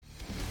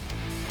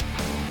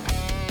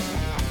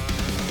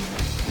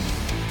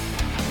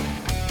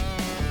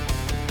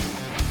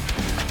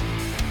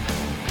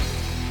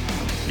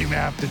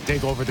have to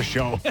take over the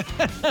show.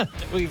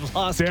 We've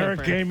lost Derek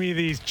Kipper. gave me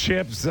these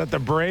chips at the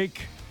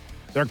break.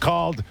 They're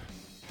called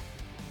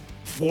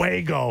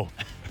Fuego.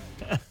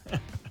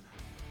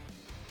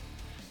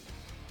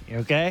 You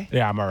okay?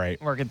 Yeah, I'm all right.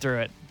 Working through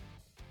it.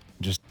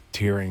 Just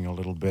tearing a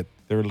little bit.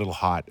 They're a little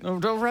hot. Oh,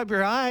 don't rub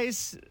your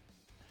eyes.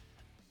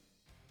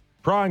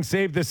 Prong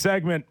saved this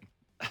segment.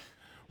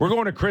 We're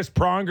going to Chris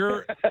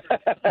Pronger.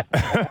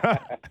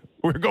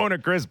 We're going to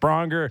Chris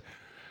Pronger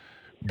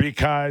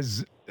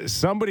because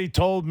somebody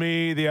told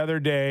me the other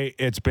day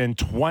it's been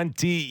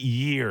 20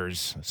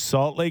 years.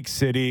 Salt Lake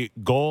City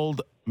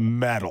gold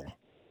medal.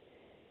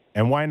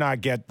 And why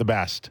not get the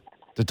best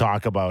to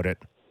talk about it?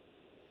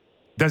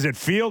 Does it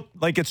feel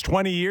like it's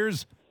 20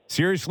 years?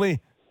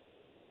 Seriously?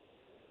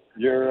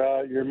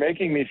 You're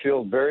making me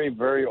feel very,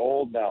 very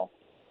old now.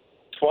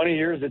 20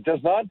 years. It does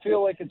not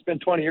feel like it's been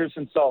 20 years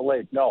since Salt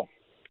Lake. No.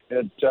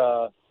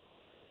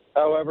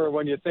 However,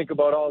 when you think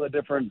about all the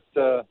different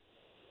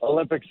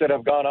Olympics that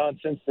have gone on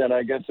since then,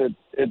 I guess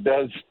it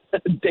does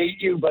date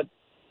you. But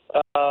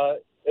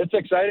it's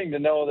exciting to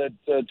know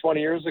that 20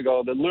 years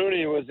ago, the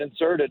loonie was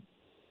inserted,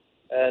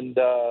 and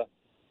we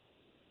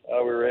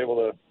were able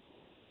to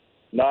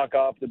knock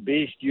off the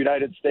beast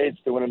United States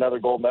to win another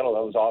gold medal.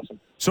 That was awesome.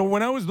 So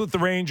when I was with the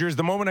Rangers,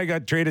 the moment I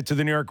got traded to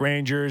the New York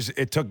Rangers,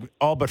 it took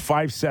all but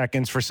 5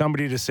 seconds for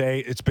somebody to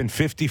say it's been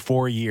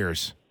 54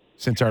 years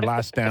since our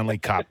last Stanley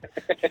Cup.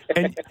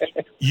 And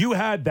you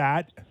had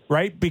that,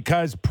 right?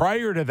 Because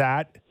prior to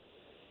that,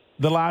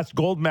 the last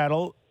gold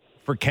medal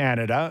for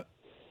Canada,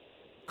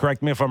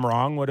 correct me if I'm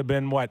wrong, would have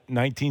been, what,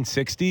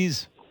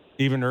 1960s?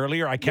 Even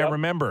earlier? I can't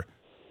remember.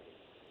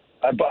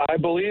 I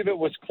believe it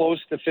was close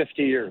to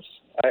 50 years.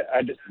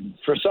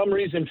 For some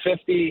reason,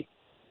 50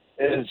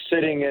 is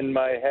sitting in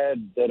my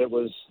head that it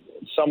was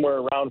somewhere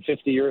around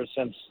 50 years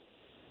since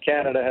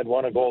Canada had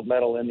won a gold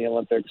medal in the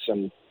Olympics,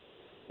 and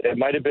it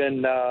might have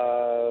been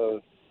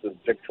the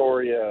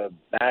Victoria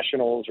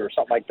Nationals or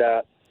something like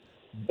that,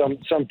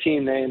 some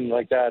team name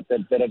like that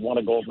had won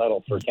a gold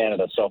medal for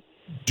Canada. So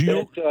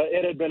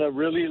it had been a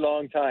really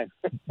long time.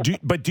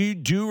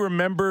 do you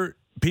remember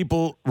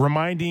people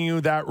reminding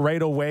you that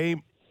right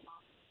away,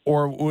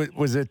 or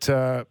was it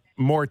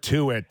more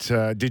to it?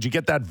 Did you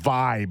get that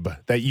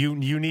vibe that you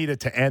needed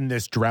to end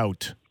this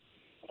drought?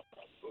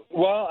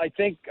 Well, I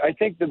think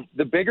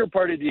the bigger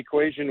part of the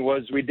equation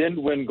was we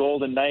didn't win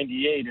gold in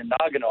 '98 in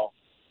Nagano,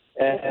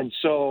 and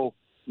so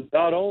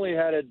not only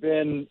had it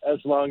been as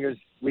long as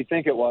we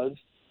think it was,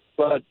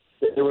 but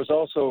there was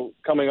also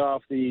coming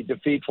off the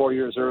defeat 4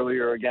 years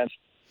earlier against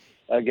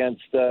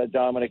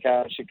Dominik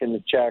Hasek and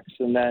the Czechs,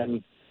 and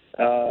then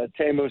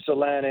Teemu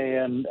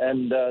Selanne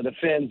and the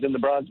Finns in the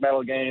bronze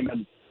medal game,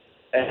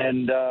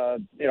 and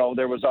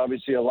there was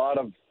obviously a lot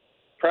of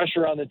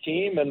pressure on the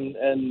team,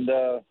 and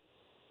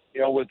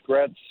with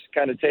Gretz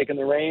kind of taking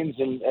the reins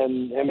and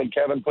him and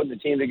Kevin putting the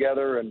team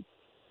together, and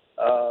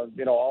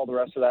all the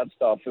rest of that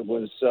stuff. It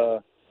was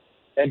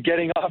and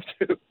getting off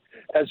to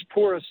as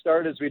poor a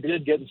start as we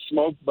did, getting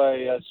smoked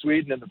by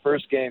Sweden in the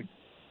first game.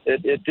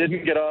 It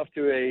didn't get off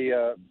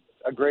to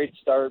a great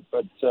start,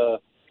 but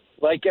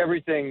like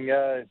everything,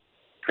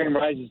 cream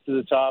rises to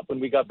the top, and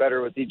we got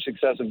better with each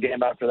successive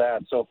game after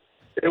that. So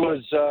it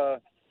was, I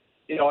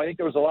think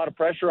there was a lot of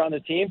pressure on the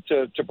team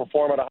to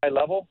perform at a high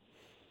level.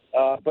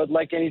 But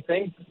like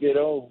anything,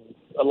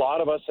 a lot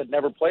of us had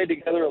never played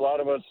together. A lot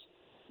of us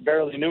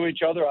barely knew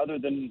each other other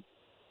than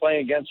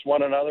playing against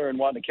one another and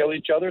wanting to kill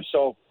each other.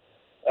 So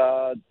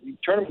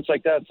tournaments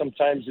like that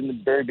sometimes in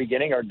the very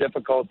beginning are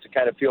difficult to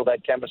kind of feel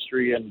that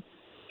chemistry and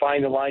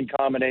find the line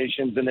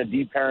combinations and the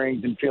deep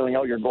pairings and feeling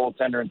out your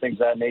goaltender and things of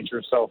that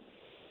nature. So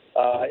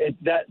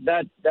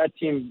that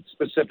team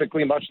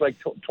specifically, much like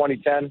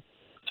 2010,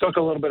 took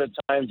a little bit of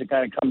time to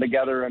kind of come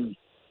together and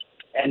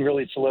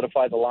really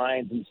solidify the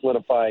lines and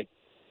solidify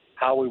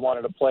how we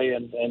wanted to play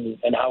and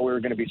how we were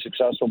going to be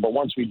successful. But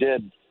once we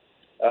did,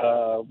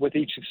 with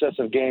each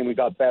successive game, we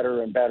got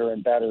better and better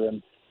and better.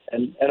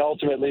 And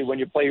ultimately, when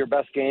you play your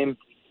best game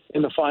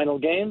in the final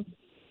game,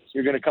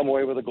 you're going to come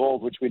away with a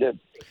gold, which we did.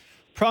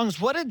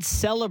 Prongs, what did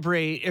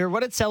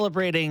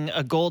celebrating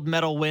a gold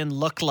medal win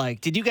look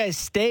like? Did you guys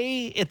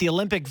stay at the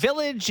Olympic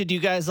Village? Did you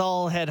guys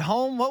all head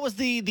home? What was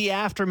the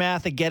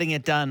aftermath of getting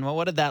it done?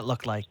 What did that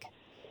look like?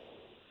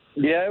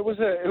 Yeah, it was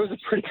a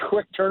pretty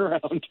quick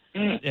turnaround.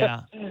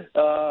 Yeah.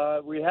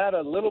 We had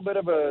a little bit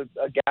of a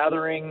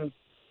gathering.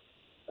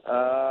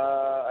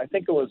 I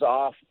think it was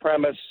off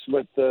premise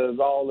with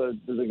all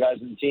the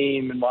guys in the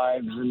team and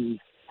wives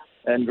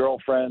and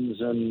girlfriends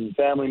and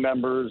family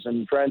members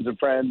and friends of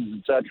friends,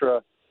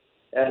 etc.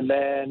 And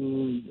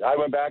then I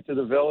went back to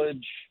the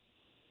village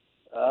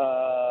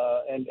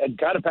and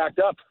kind of packed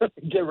up,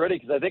 get ready,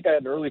 because I think I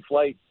had an early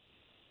flight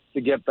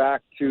to get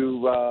back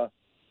to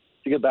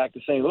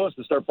St. Louis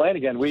to start playing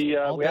again. We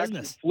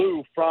actually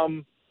flew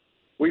from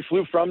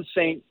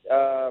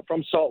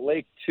Salt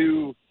Lake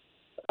to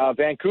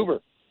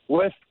Vancouver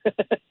with,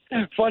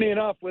 funny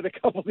enough, with a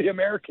couple of the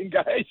American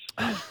guys.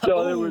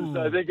 So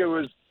I think it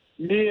was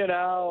me and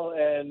Al,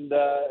 and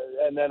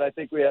then I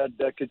think we had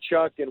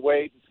Kachuk and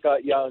Wade and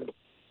Scott Young,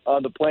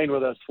 on the plane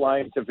with us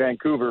flying to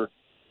Vancouver,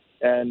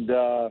 and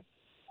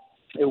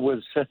it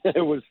was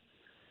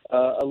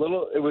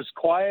it was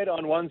quiet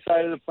on one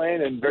side of the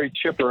plane and very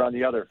chipper on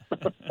the other.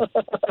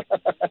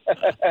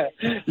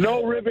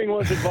 No ribbing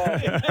was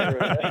involved.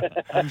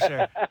 I'm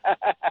sure.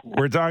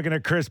 We're talking to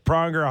Chris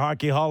Pronger, a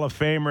Hockey Hall of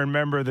Famer and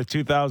member of the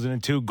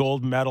 2002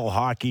 gold medal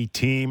hockey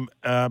team.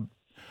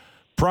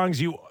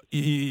 Prongs,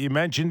 you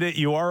mentioned it.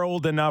 You are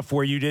old enough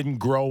where you didn't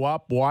grow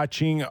up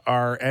watching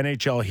our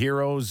NHL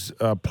heroes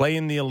play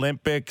in the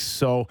Olympics.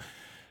 So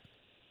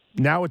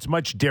now it's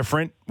much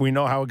different. We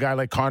know how a guy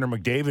like Connor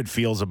McDavid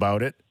feels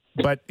about it.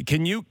 But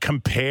can you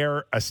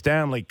compare a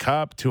Stanley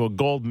Cup to a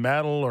gold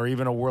medal or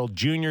even a World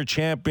Junior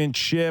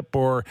Championship,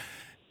 or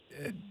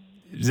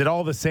is it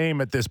all the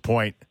same at this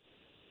point?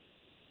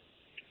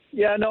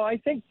 Yeah, no, I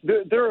think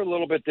they're a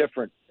little bit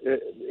different,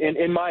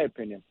 in my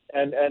opinion.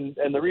 And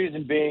the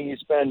reason being, you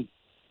spend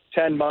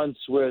 10 months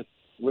with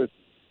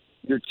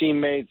your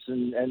teammates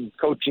and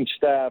coaching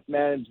staff,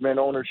 management,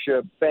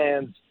 ownership,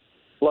 fans,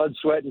 blood,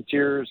 sweat, and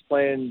tears,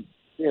 playing,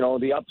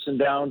 the ups and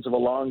downs of a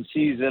long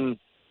season.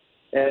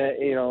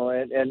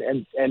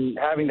 And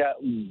having that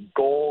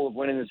goal of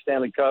winning the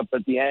Stanley Cup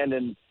at the end,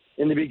 and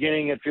in the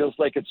beginning it feels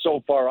like it's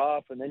so far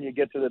off, and then you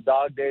get to the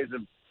dog days of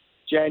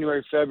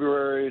January,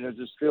 February, and it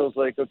just feels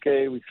like,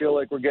 okay, we feel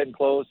like we're getting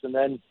close, and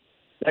then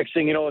next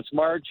thing you know, it's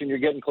March, and you're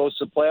getting close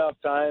to playoff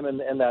time and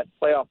that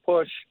playoff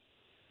push,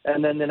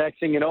 and then the next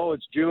thing you know,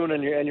 it's June,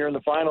 and you're in the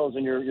finals,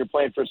 and you're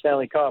playing for a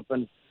Stanley Cup,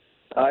 and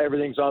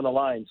everything's on the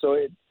line. So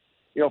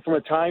from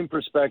a time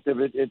perspective,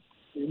 it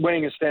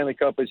winning a Stanley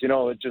Cup, as you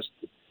know, it just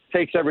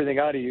takes everything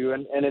out of you.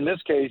 And in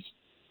this case,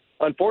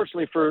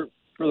 unfortunately for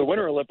the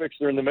Winter Olympics,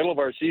 they're in the middle of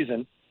our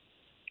season,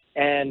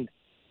 and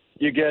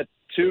you get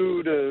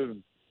 2 to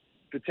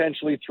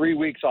potentially 3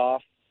 weeks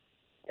off,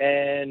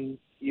 and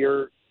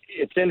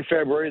it's in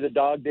February, the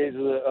dog days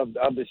of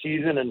the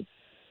season, and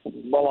a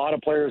lot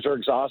of players are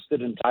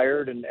exhausted and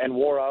tired and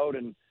wore out,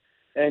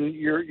 and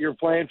you're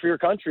playing for your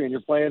country, and you're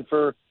playing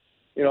for,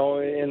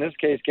 in this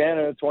case,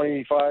 Canada,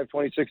 25,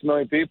 26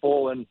 million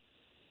people, and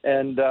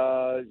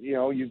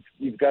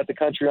you've got the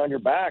country on your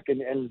back,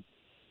 and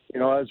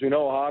as we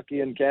know,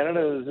 hockey in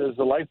Canada is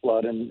the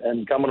lifeblood,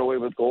 and coming away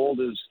with gold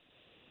is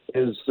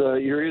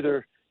you're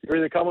either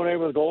coming away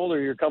with gold or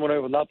you're coming away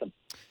with nothing,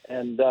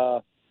 and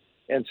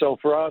so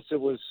for us it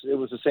was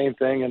the same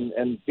thing,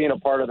 and being a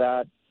part of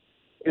that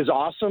is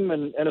awesome,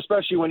 and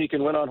especially when you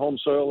can win on home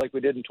soil like we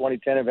did in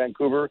 2010 in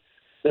Vancouver.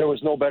 There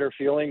was no better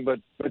feeling, but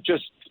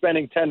just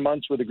spending 10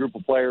 months with a group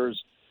of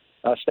players,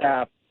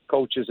 staff,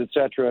 coaches,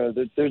 etc.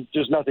 There's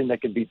just nothing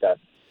that can beat that.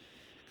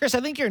 Chris, I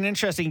think you're an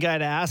interesting guy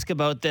to ask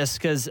about this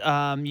because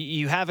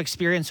you have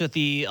experience with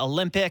the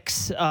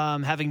Olympics.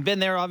 Having been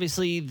there,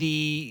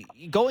 obviously,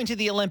 going to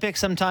the Olympics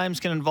sometimes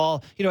can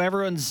involve,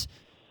 everyone's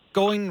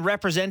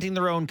representing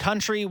their own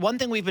country. One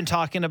thing we've been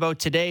talking about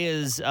today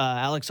is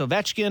Alex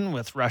Ovechkin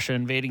with Russia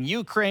invading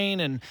Ukraine,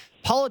 and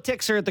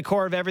politics are at the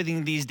core of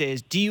everything these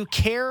days. Do you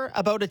care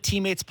about a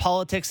teammate's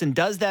politics, and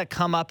does that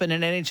come up in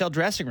an NHL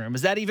dressing room?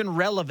 Is that even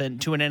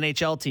relevant to an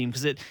NHL team?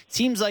 Because it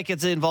seems like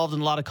it's involved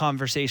in a lot of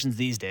conversations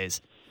these days.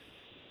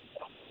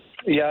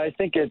 Yeah, I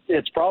think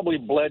it's probably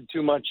bled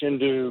too much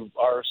into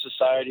our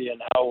society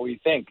and how we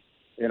think.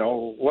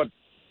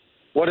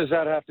 What does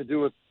that have to do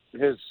with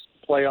his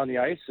play on the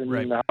ice, and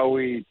right, how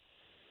we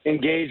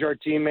engage our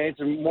teammates,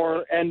 and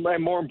more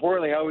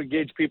importantly, how we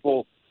engage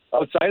people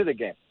outside of the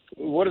game?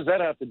 What does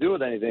that have to do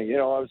with anything?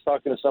 I was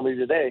talking to somebody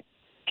today.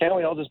 Can't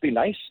we all just be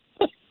nice?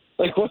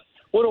 Like, what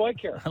do I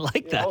care? I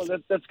like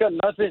that. That's got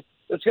nothing.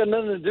 That's got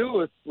nothing to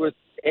do with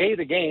A,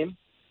 the game.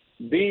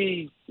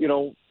 B,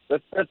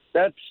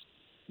 that's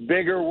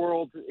bigger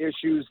world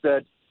issues.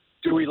 That,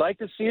 do we like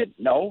to see it?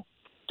 No.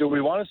 Do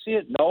we want to see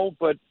it? No.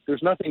 But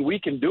there's nothing we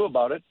can do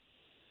about it.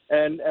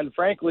 And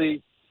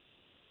frankly,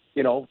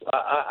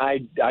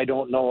 I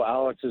don't know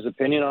Alex's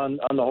opinion on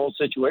the whole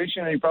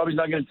situation, and he probably is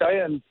not going to tell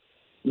you.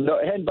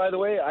 And by the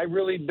way, I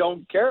really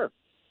don't care.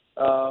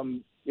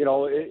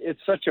 It's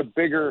such a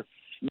bigger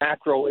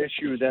macro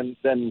issue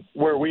than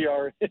where we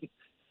are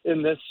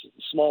in this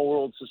small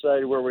world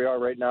society where we are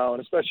right now,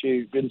 and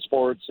especially in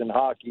sports and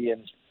hockey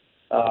and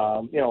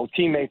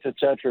teammates,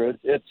 etc.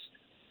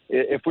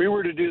 If we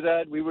were to do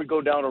that, we would go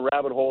down a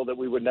rabbit hole that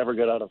we would never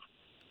get out of.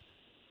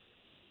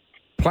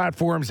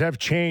 Platforms have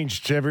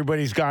changed.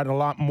 Everybody's gotten a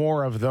lot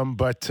more of them,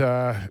 but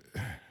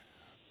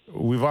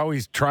we've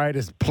always tried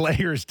as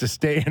players to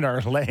stay in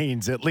our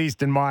lanes, at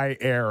least in my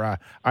era.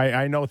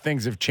 I know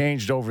things have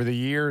changed over the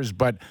years,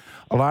 but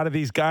a lot of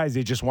these guys,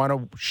 they just want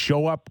to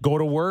show up, go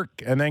to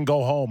work, and then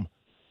go home.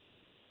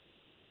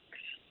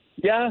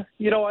 Yeah,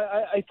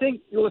 I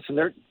think, listen,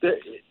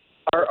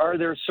 are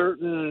there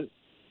certain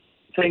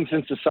things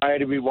in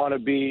society we want to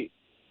be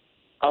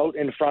out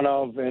in front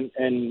of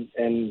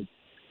and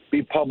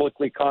be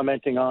publicly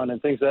commenting on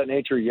and things of that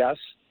nature? Yes.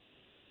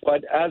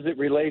 But as it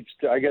relates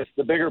to, I guess,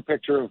 the bigger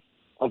picture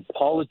of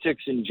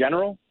politics in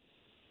general,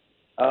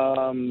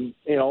 and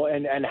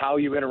how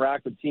you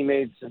interact with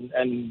teammates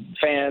and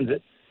fans,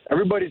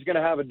 everybody's going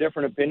to have a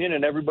different opinion,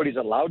 and everybody's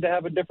allowed to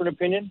have a different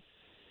opinion.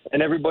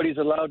 and everybody's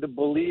allowed to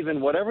believe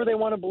in whatever they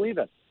want to believe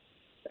in.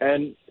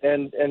 And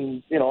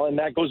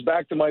that goes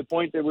back to my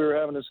point that we were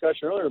having a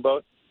discussion earlier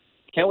about,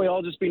 can't we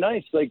all just be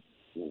nice? Like,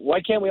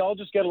 why can't we all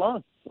just get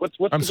along? What's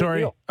the big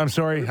deal? I'm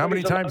sorry. How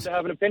many times to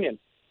have an opinion?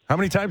 How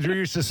many times were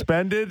you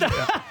suspended?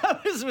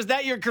 Was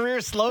that your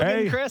career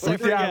slogan, Chris? Why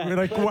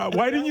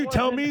didn't you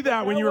tell me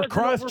that when you were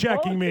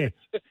cross-checking me?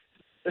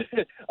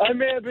 I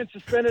may have been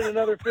suspended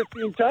another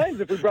 15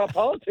 times if we brought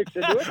politics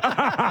into it.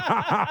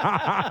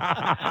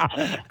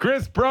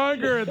 Chris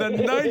Pronger, the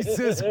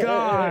nicest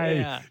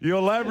guy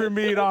you'll ever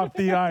meet off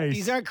the ice.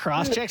 These aren't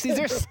cross-checks. These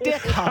are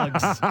stick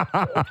hugs.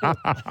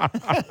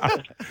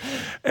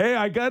 Hey,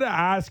 I got to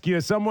ask you,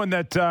 someone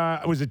that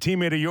was a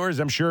teammate of yours,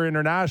 I'm sure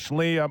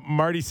internationally,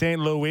 Marty St.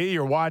 Louis,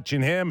 you're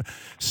watching him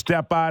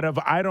step out of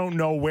I don't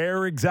know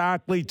where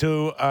exactly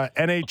to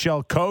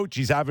NHL coach.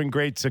 He's having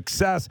great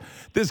success.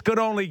 This could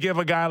only give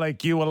a guy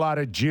like you a lot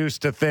of juice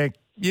to think,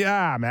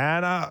 yeah,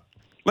 man,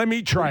 let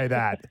me try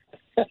that.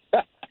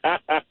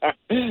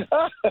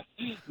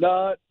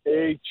 Not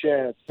a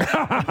chance.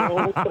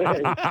 No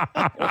way.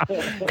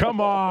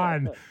 Come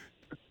on.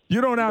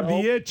 You don't have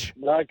the itch.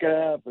 Not going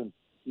to happen.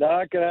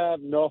 Not going to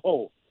happen.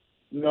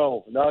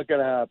 No, not going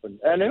to happen.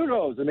 And who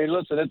knows? I mean,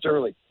 listen, it's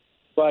early.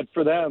 But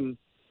for them,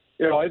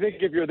 I think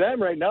if you're them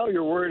right now,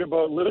 you're worried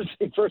about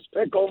losing first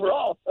pick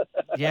overall.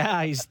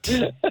 Yeah, he's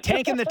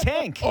tanking the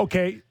tank.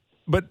 Okay.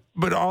 But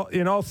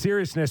in all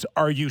seriousness,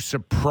 are you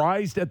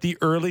surprised at the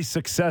early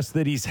success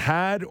that he's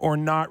had or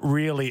not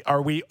really?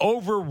 Are we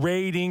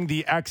overrating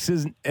the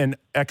X's and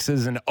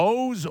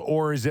O's,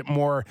 or is it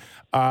more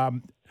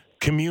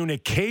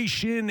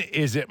communication?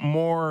 Is it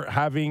more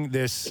having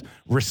this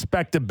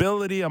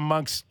respectability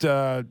amongst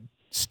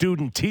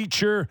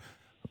student-teacher?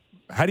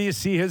 How do you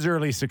see his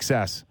early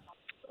success?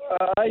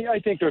 I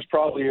think there's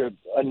probably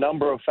a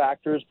number of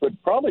factors, but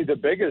probably the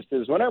biggest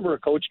is whenever a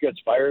coach gets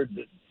fired,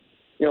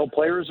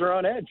 players are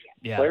on edge.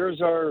 Yeah. Players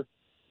are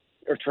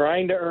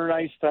trying to earn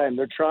ice time.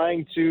 They're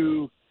trying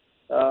to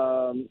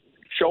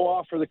show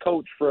off for the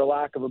coach, for a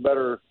lack of a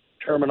better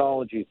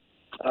terminology.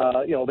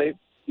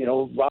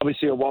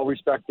 Obviously a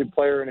well-respected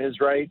player in his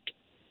right,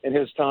 in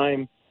his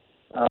time.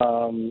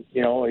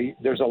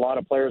 There's a lot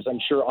of players, I'm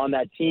sure, on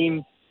that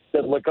team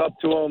that look up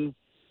to him.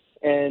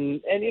 And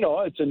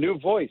it's a new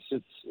voice.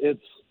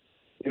 It's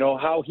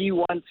how he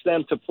wants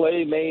them to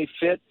play may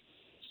fit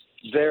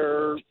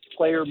their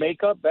player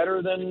makeup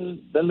better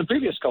than the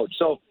previous coach.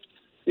 So,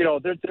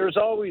 there's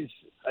always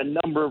a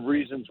number of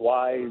reasons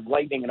why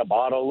lightning in a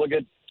bottle. Look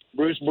at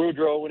Bruce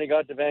Boudreau when he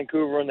got to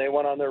Vancouver and they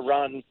went on their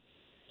run.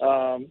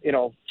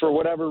 For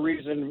whatever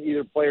reason,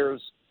 either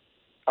players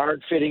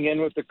aren't fitting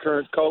in with the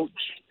current coach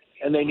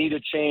and they need a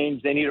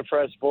change. They need a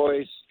fresh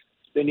voice.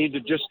 They need to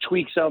just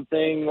tweak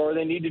something, or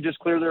they need to just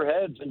clear their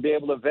heads and be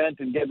able to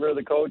vent and get rid of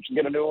the coach and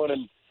get a new one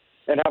and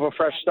have a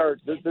fresh start.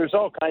 There's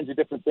all kinds of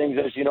different things,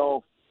 as you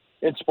know,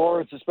 in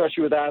sports,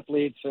 especially with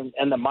athletes,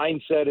 and the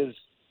mindset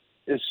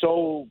is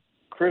so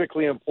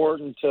critically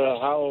important to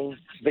how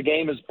the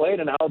game is played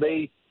and how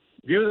they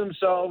view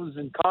themselves,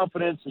 and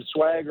confidence and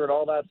swagger and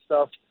all that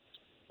stuff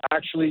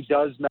actually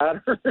does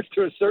matter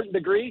to a certain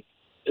degree.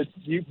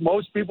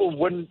 Most people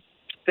wouldn't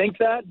think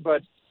that,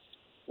 but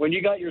when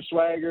you got your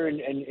swagger and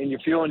you're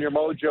feeling your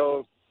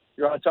mojo,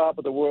 you're on top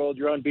of the world,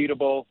 you're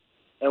unbeatable.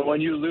 And when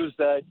you lose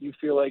that, you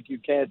feel like you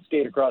can't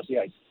skate across the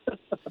ice.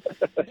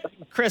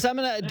 Chris, I'm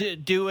going to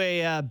do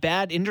a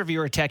bad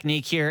interviewer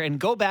technique here and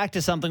go back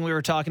to something we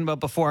were talking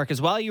about before.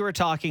 Because while you were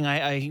talking,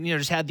 I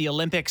just had the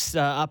Olympics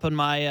up on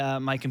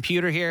my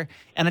computer here,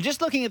 and I'm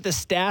just looking at the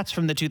stats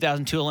from the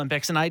 2002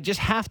 Olympics, and I just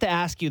have to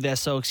ask you this.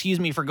 So excuse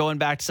me for going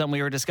back to something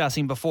we were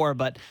discussing before,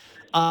 but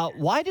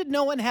why did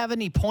no one have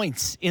any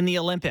points in the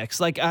Olympics?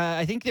 Like,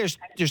 I think there's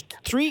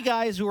 3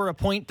 guys who are a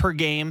point per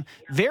game,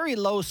 very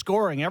low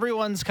scoring.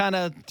 Everyone's kind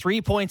of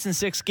 3 points in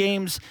 6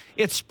 games.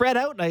 It's spread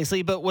out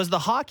nicely, but was the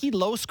hockey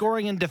low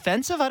scoring and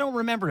defensive? I don't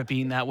remember it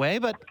being that way,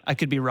 but I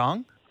could be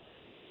wrong.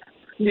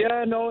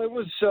 Yeah, no, it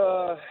was,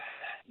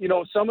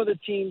 some of the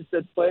teams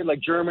that played, like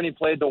Germany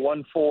played the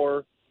 1-4.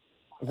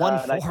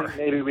 1-4. And I think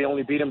maybe we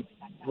only beat them.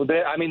 Well,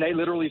 they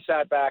literally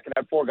sat back and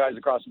had 4 guys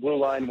across the blue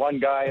line, 1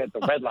 guy at the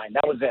red line.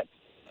 That was it.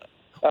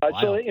 Wow.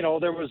 So,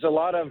 there was a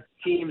lot of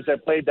teams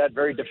that played that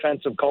very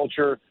defensive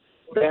culture.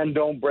 Bend,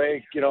 don't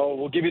break.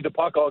 We'll give you the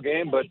puck all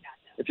game, but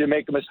if you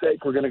make a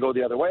mistake, we're going to go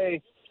the other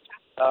way.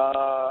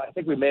 I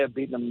think we may have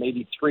beaten them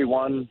maybe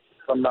 3-1, if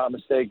I'm not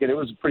mistaken. It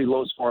was pretty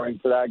low scoring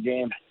for that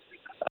game.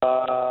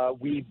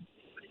 We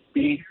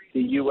beat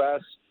the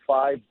U.S.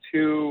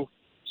 5-2.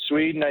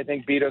 Sweden, I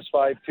think, beat us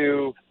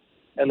 5-2.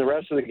 And the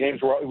rest of the games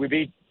we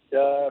beat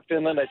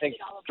Finland, I think,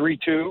 3-2,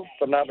 if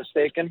I'm not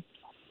mistaken.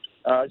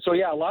 A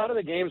lot of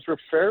the games were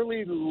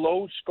fairly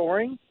low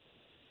scoring.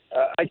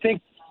 I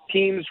think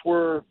teams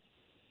were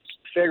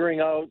figuring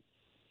out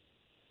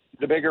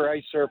the bigger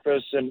ice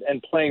surface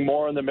and playing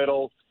more in the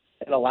middle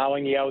and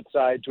allowing the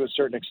outside to a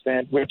certain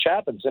extent, which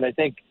happens. And I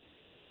think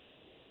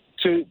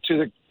to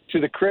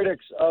the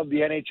critics of the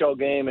NHL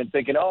game and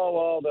thinking,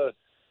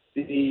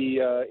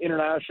 the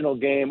international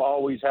game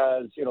always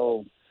has,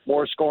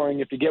 more scoring.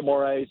 If you get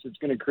more ice, it's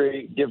going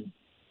to give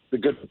the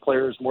good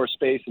players more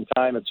space and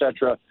time,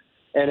 etc.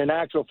 And in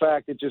actual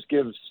fact, it just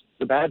gives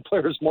the bad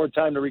players more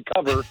time to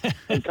recover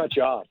and cut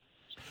you off.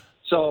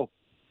 So,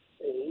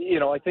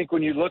 I think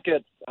when you look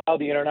at how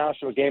the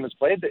international game is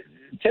played,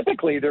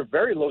 typically they're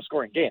very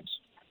low-scoring games.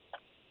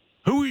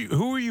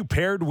 Who are you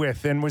paired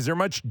with, and was there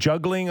much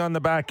juggling on the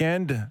back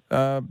end,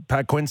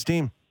 Pat Quinn's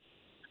team?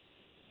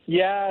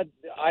 Yeah,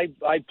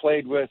 I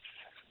played with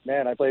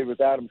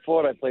Adam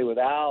Foote. I played with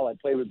Al. I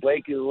played with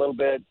Blakey a little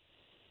bit.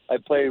 I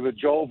played with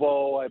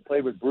Jovo. I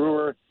played with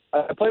Brewer.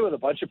 I played with a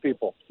bunch of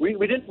people. We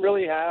didn't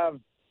really have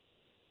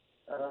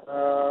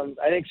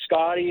I think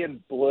Scotty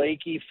and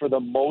Blakey, for the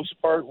most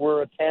part,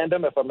 were a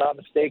tandem, if I'm not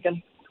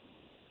mistaken.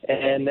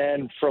 And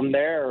then from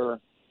there,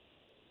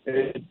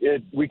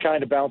 we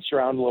kind of bounced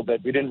around a little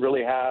bit. We didn't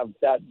really have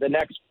that. The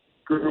next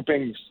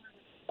groupings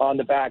on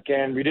the back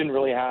end, we didn't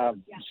really have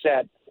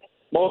set.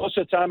 Most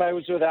of the time I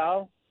was with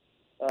Al,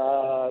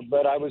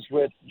 but I was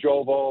with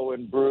Jovo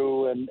and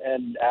Brew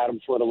and Adam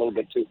Foote a little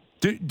bit too.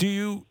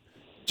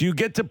 Do you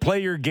get to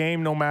play your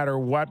game no matter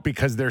what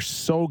because they're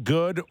so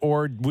good,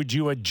 or would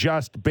you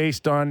adjust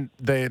based on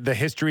the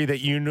history that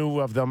you knew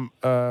of them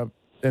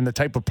and the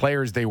type of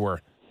players they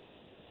were?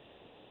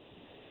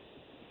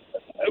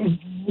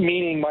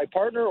 Meaning my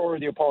partner or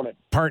the opponent?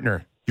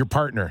 Your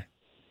partner.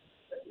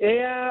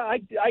 Yeah,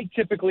 I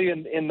typically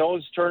in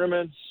those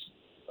tournaments,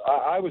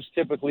 I was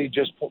typically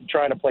just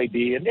trying to play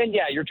D. And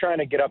yeah, you're trying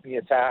to get up in the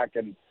attack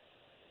and,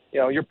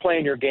 you're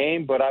playing your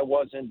game, but I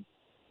was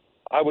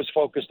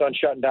focused on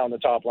shutting down the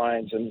top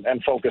lines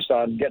and focused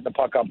on getting the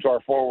puck up to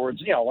our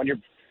forwards. When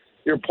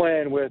you're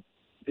playing with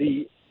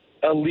the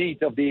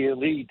elite of the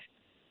elite,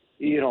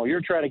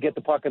 you're trying to get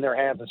the puck in their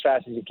hands as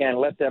fast as you can,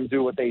 let them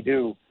do what they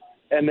do,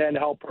 and then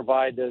help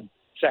provide the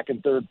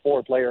second, third,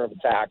 fourth layer of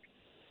attack,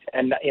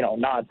 and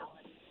not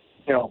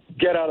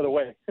get out of the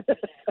way.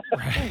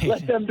 Right.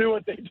 Let them do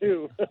what they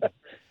do.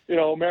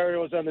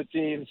 Mario's on the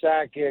team,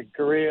 Sakic,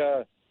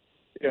 Correa.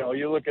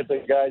 You look at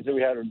the guys that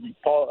we had,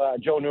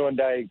 Joe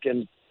Nieuwendyk,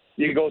 and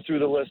you go through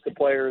the list of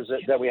players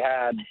that we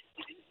had.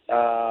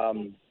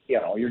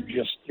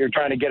 You're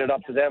trying to get it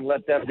up to them,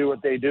 let them do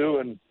what they do,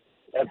 and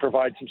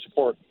provide some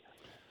support.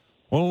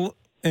 Well,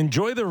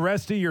 enjoy the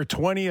rest of your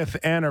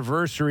 20th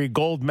anniversary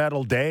gold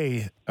medal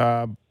day.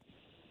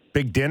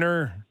 Big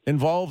dinner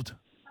involved?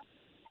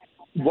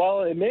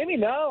 Well, maybe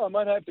now I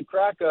might have to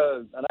crack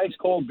an ice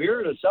cold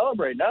beer to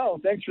celebrate now.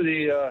 Thanks for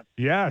the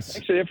yes.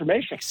 Thanks for the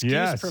information.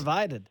 Excuse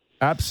provided.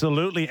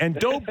 Absolutely. And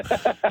don't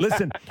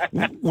listen,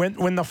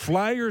 when the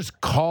Flyers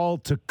call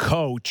to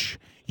coach,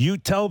 you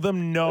tell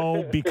them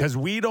no because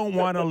we don't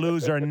want to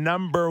lose our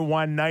number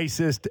one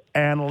nicest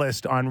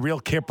analyst on Real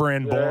Kipper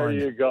and Bourne.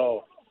 There you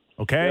go.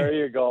 Okay? There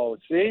you go.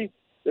 See?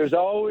 There's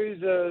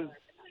always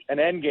an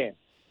end game.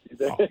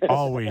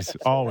 Always.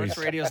 Sports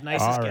Radio's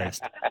nicest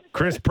guest.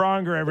 Chris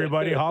Pronger,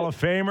 everybody, Hall of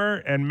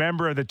Famer and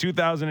member of the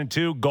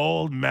 2002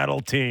 gold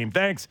medal team.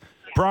 Thanks,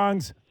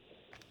 Prongs.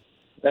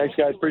 Thanks,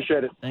 guys.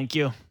 Appreciate it. Thank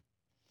you.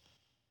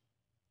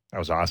 That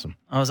was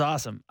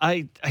awesome.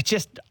 I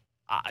just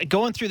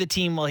going through the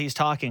team while he's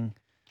talking.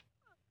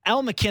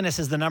 Al MacInnis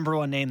is the number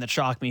one name that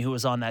shocked me who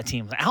was on that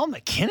team. Al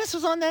MacInnis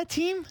was on that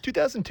team?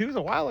 2002 is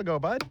a while ago,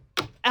 bud.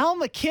 Al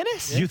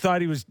MacInnis? You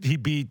thought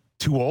he'd be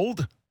too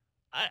old?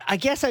 I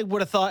guess I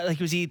would have thought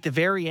was he at the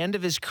very end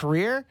of his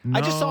career? No.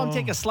 I just saw him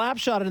take a slap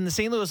shot in the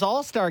St. Louis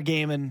All-Star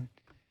game, and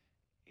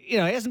he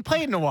hasn't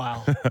played in a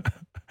while.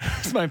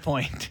 That's my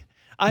point.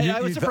 I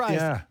was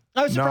surprised.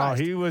 I was surprised.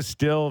 No, he was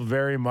still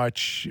very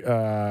much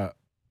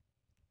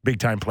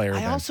big-time player.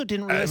 I also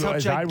didn't realize how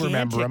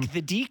gigantic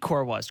the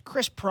decor was.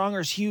 Chris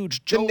Pronger's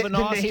huge. Joe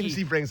Vanosky, the names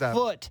he brings up.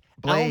 Foote,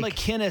 Al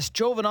MacInnis,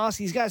 Joe Vanosky.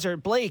 These guys are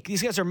Blake.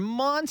 These guys are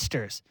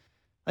monsters.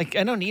 I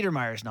know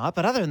Niedermayer's not,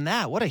 but other than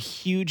that, what a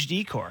huge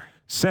decor.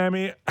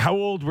 Sammy, how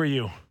old were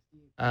you?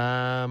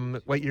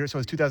 What year? So it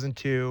was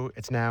 2002.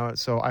 It's now.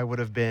 So I would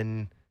have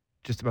been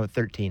just about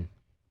 13.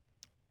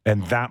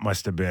 And that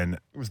must have been.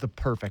 It was the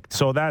perfect time.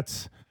 So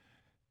that's.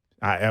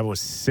 I was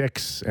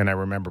 6, and I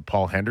remember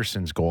Paul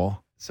Henderson's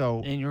goal.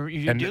 So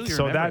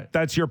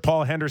that's your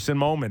Paul Henderson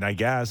moment, I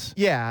guess.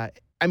 Yeah,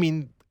 I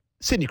mean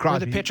Sidney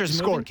Crosby the pitchers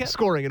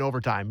scoring in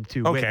overtime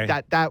too. Okay,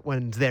 that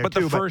one's there. But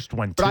too. The first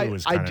one too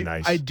is kind of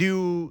nice. I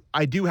do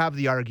have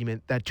the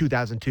argument that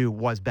 2002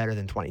 was better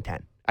than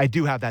 2010. I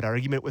do have that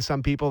argument with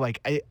some people.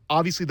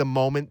 Obviously the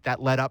moment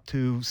that led up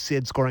to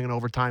Sid scoring in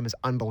overtime is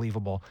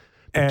unbelievable.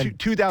 And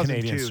 2002,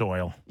 Canadian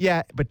soil.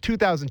 Yeah, but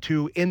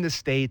 2002 in the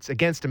States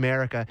against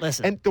America.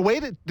 Listen. And the way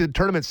that the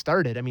tournament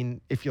started, I mean,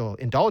 if you'll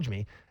indulge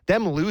me,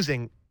 them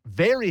losing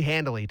very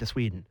handily to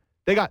Sweden.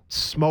 They got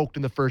smoked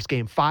in the first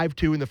game,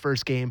 5-2 in the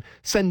first game.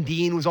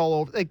 Sundin was all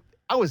over.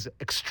 I was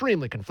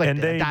extremely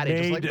conflicted at that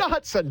age. I was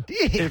not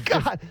Sundin.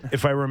 God.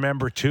 If I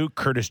remember too,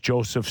 Curtis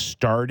Joseph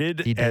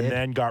started and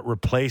then got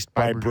replaced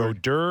by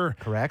Brodeur.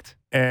 Correct.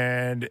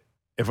 And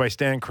if I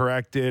stand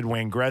corrected,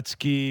 Wayne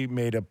Gretzky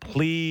made a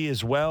plea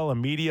as well, a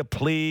media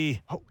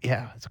plea. Oh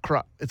yeah, it's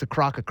a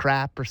crock of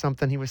crap or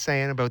something he was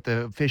saying about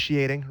the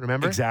officiating.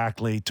 Remember?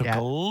 Exactly. Took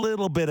a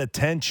little bit of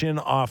tension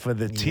off of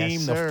the team,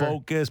 Yes, the sir.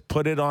 focus,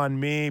 put it on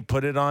me,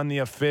 put it on the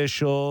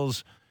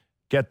officials,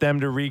 get them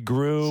to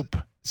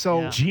regroup.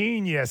 So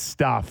Genius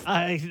stuff. Do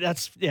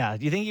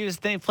you think he was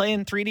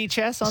playing 3D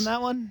chess on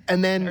that one?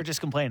 and then Or just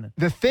complaining?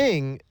 the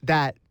thing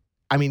that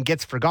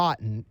gets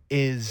forgotten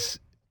is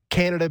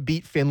Canada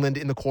beat Finland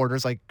in the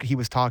quarters, like he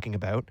was talking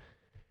about.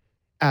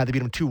 They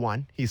beat him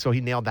 2-1. So he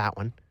nailed that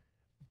one.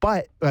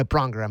 But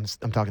Pronger,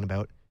 I'm talking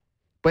about.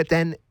 But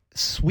then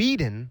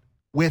Sweden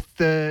with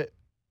the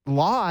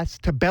loss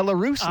to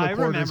Belarus in the I quarters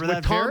remember with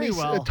that very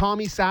well.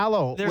 Tommy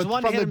Salo. There's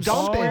one from hit the him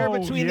dump square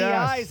in. between the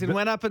eyes and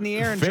went up in the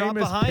air and dropped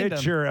Famous behind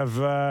picture him.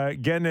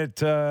 of getting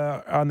it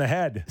on the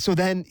head. So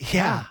then,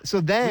 So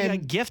We then,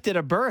 got gifted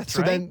a berth,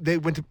 So right?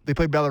 then they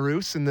played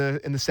Belarus in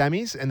the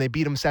semis, and they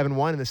beat them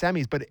 7-1 in the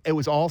semis. But it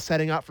was all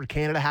setting up for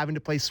Canada having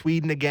to play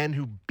Sweden again,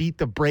 who beat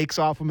the brakes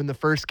off them in the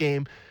first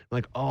game.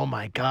 Like, oh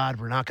my God,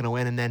 we're not going to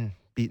win, and then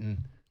beating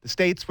the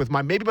States with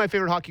maybe my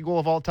favorite hockey goal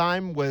of all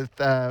time with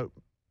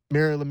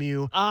Mary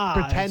Lemieux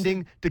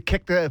pretending to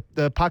kick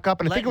the puck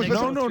up, and I think it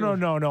was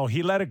No.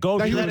 He let it go.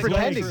 No, he was through his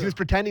pretending. legs. He was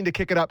pretending to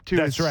kick it up to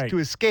That's right. to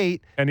his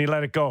skate, And he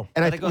let it go.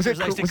 and Let it go was through it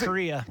his legs to was it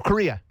Korea.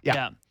 Korea,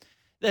 yeah.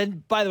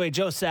 Then, by the way,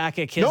 Joe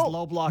Sakic, his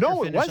low blocker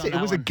No, it finish wasn't. on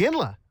It was that a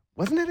Ginla.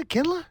 Wasn't it a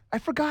Ginla? I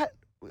forgot.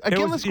 A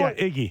Ginla scored.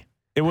 Iggy.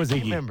 It was I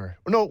can't Iggy. remember.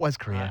 No, it was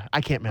Korea.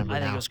 I can't remember. I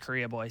think now. it was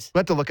Korea, boys. We'll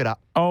have to look it up.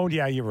 Oh,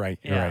 yeah, you're right.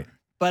 You're right.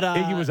 But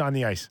Iggy was on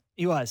the ice.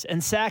 He was. And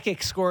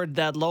Sakic scored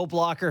that low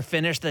blocker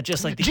finish that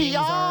just like the game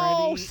was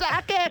already...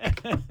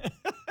 Sakic!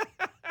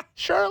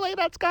 Surely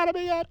that's got to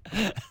be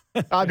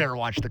it. I've never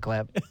watched the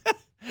clip.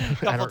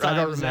 I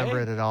don't remember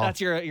it at all.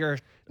 That's your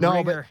No,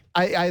 ringer.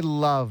 but I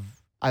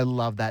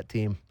love that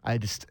team.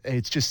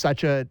 It's just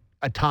such a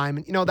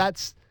time. You know,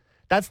 that's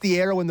the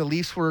era when the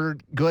Leafs were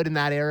good in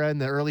that era in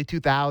the early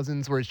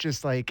 2000s, where it's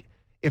just like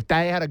if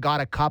they had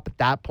got a cup at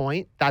that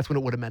point, that's when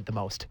it would have meant the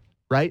most.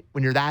 Right?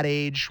 When you're that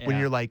age, when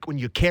you're like, when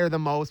you care the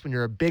most, when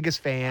you're a biggest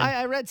fan.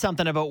 I read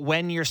something about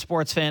when your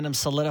sports fandom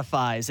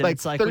solidifies. And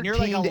it's like when you're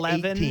like 13 to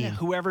 11, 18.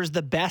 whoever's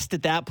the best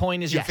at that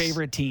point is your Yes.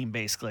 favorite team,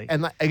 basically.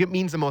 And it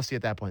means the most to you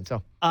at that point.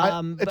 So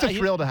it's a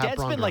thrill to have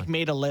Deadspin Pronger on.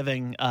 made a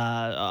living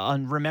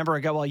on Remember a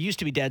Guy. Well, it used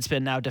to be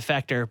Deadspin, now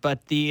Defector.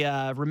 But the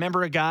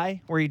Remember a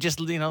Guy, where you just,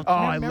 Oh,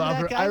 I love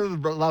her. I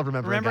love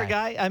Remember Remember a a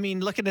Guy. Guy? I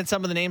mean, looking at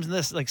some of the names in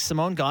this, like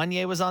Simone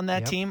Gagne was on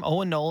that team.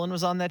 Owen Nolan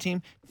was on that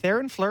team.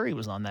 Theron Fleury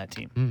was on that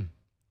team.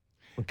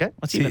 Okay.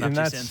 What's he been up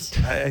to since?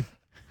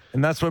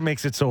 And that's what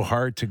makes it so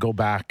hard to go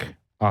back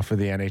off of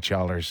the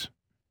NHLers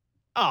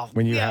Oh,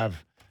 when you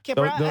have.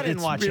 Kipper, I didn't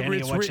it's watch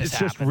any of what just It's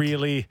just happened.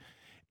 really,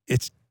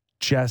 it's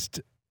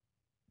just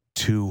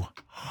too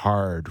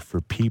hard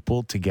for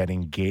people to get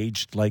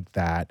engaged like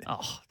that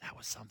Oh, that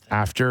was something.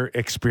 after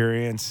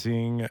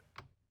experiencing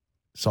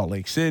Salt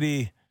Lake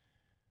City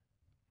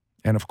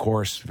and, of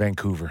course,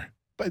 Vancouver.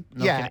 But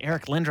No kidding.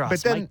 Eric Lindros,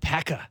 but then Mike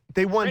Pekka,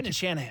 they won. Brendan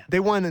Shanahan. They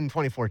won in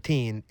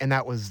 2014, and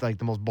that was like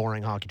the most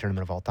boring hockey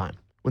tournament of all time.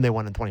 When they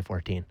won in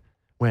 2014,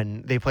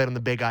 when they played on the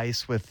big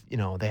ice with,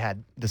 they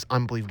had this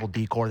unbelievable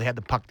decor. They had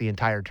the puck the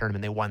entire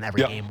tournament. They won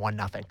every game,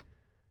 1-0.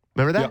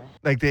 Remember that? Yeah.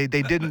 Like they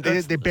didn't.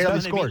 They barely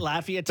They beat scored.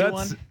 Lafayette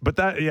That's, 2-1. but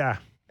that, yeah.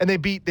 And they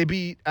beat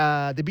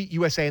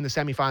USA in the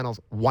semifinals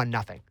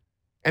 1-0.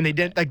 And they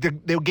didn't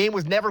the game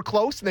was never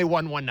close, and they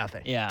won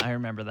 1-0. Yeah, I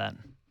remember that.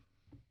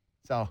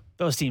 So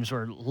Those teams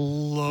were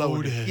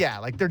loaded. yeah,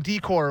 like their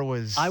decor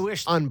was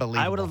unbelievable.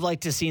 I would have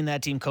liked to seen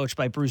that team coached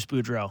by Bruce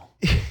Boudreau.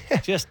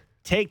 Just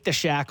take the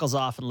shackles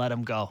off and let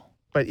him go.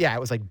 But yeah, it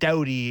was like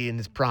Doughty in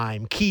his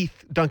prime,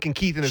 Duncan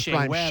Keith in his Shea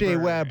prime, Shea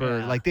Weber.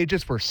 yeah. Like they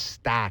just were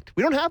stacked.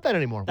 We don't have that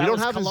anymore. That we don't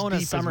was have as Kelowna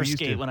deep as summer we used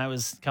skate to. when I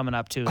was coming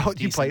up too. It Oh, was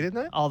you decent. played in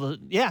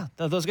that?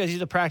 Those guys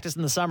used to practice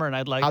in the summer, and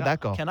I'd like, How'd that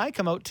go? Can I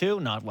come out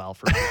too? Not well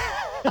for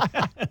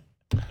me.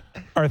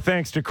 Our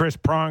thanks to Chris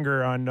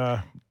Pronger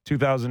on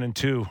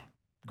 2002.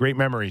 Great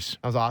memories.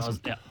 That was awesome.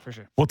 Yeah, for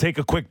sure. We'll take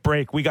a quick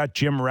break. We got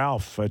Jim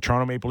Ralph, a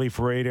Toronto Maple Leaf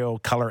radio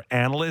color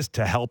analyst,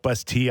 to help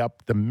us tee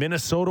up the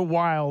Minnesota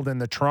Wild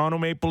and the Toronto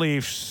Maple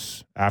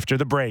Leafs after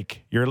the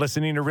break. You're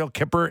listening to Real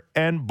Kipper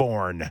and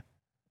Bourne.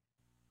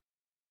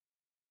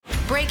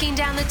 Breaking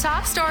down the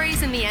top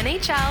stories in the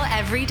NHL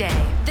every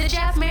day. The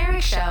Jeff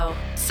Merrick Show.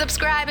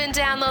 Subscribe and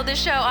download the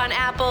show on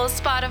Apple,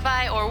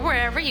 Spotify, or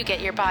wherever you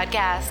get your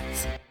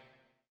podcasts.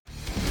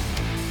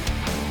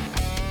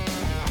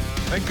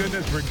 Thank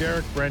goodness for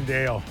Derek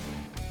Brendale.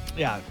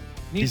 Yeah,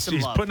 needs some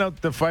He's love. putting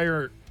out the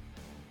fire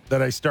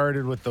that I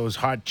started with those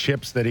hot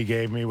chips that he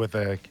gave me with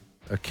a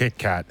Kit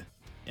Kat.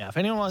 Yeah, if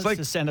anyone wants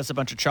to send us a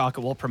bunch of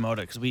chocolate, we'll promote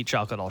it because we eat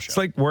chocolate all show. It's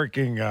like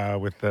working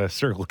with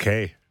Circle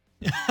K.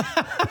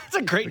 That's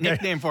a great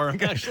nickname for him,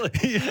 actually.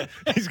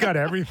 He's got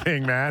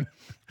everything, man.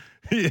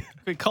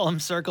 We call him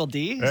Circle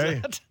D. Is Hey,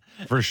 that?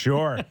 for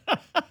sure.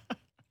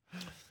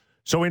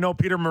 So we know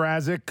Peter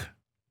Mrazek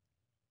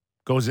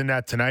goes in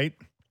that tonight.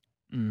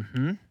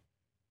 Mm-hmm.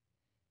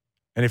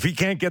 And if he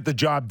can't get the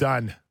job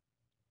done,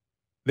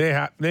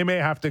 They may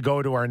have to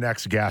go to our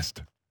next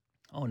guest.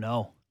 Oh,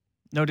 no.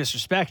 No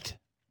disrespect.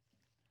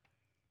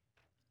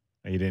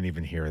 You didn't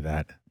even hear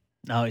that.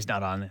 No, he's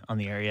not on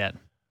the air yet.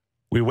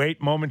 We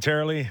wait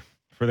momentarily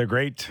for the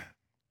great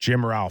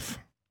Jim Ralph,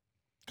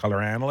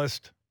 color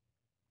analyst.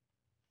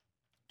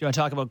 Do you want to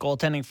talk about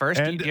goaltending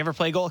first? Do you ever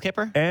play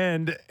goalkeeper?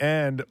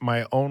 And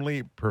my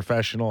only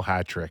professional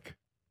hat trick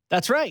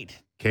That's right.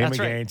 came That's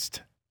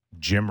against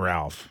Jim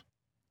Ralph.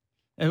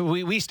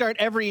 We start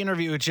every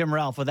interview with Jim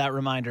Ralph with that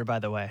reminder, by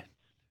the way.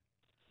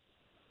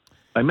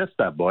 I missed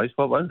that, boys.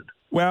 What was it?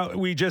 Well,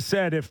 we just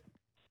said if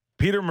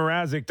Peter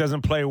Mrazek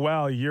doesn't play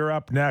well, you're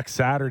up next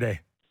Saturday.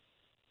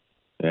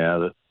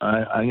 Yeah,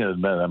 I'm going to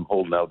admit I'm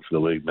holding out for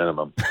the league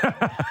minimum.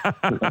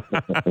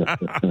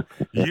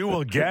 You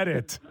will get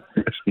it.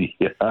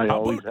 Yeah, I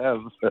always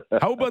have.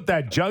 How about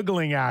that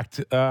juggling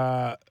act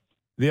the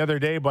other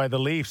day by the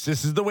Leafs?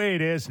 This is the way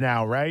it is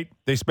now, right?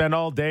 They spend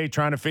all day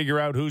trying to figure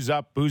out who's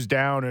up, who's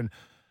down, and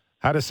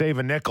how to save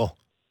a nickel.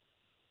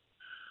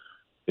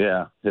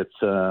 Yeah, it's.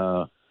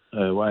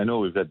 Well, I know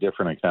we've got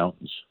different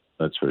accountants.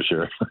 That's for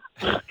sure.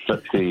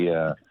 But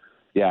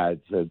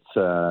it's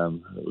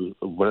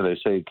what do they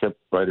say? Kept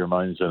brighter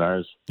minds than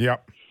ours.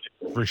 Yep,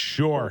 for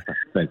sure.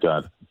 Thank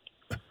God.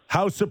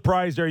 How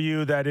surprised are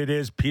you that it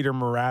is Peter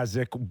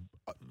Mrazek?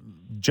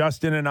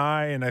 Justin and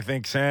I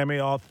think Sammy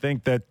all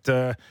think that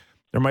there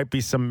might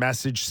be some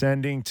message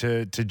sending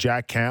to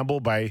Jack Campbell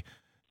by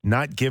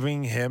not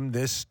giving him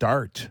this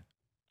start.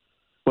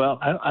 Well,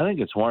 I think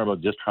it's more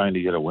about just trying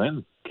to get a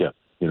win, Kip.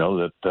 And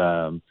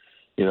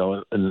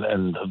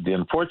the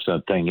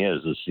unfortunate thing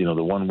is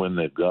the one win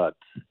they've got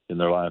in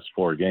their last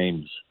 4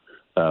 games,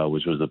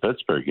 which was the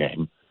Pittsburgh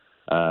game,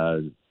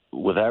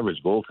 with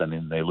average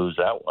goaltending, they lose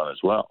that one as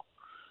well.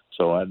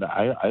 So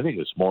I think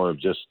it's more of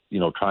just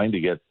trying to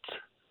get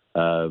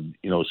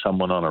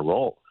someone on a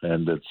roll,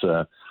 and it's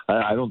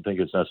I don't think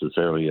it's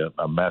necessarily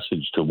a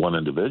message to one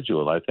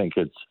individual. I think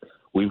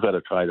we've got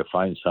to try to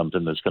find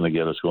something that's going to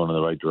get us going in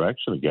the right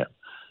direction again.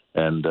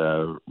 And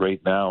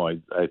right now, I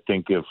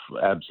think if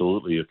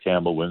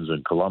Campbell wins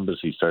in Columbus,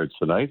 he starts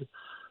tonight.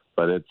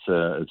 But it's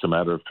a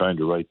matter of trying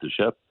to right the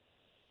ship.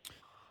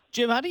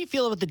 Jim, how do you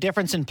feel about the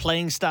difference in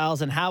playing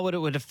styles and how it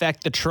would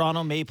affect the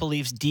Toronto Maple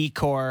Leafs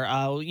decor?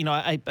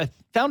 I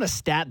found a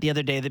stat the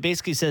other day that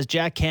basically says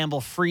Jack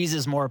Campbell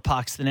freezes more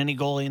pucks than any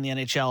goalie in the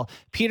NHL.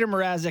 Peter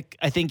Mrazek,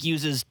 I think,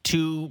 uses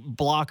 2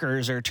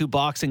 blockers or 2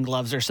 boxing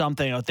gloves or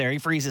something out there. He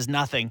freezes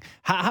nothing.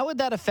 How would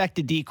that affect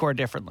the decor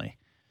differently?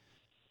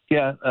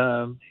 Yeah,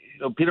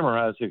 Peter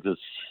Mrazek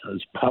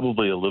is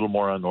probably a little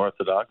more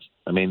unorthodox.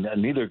 I mean,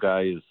 neither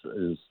guy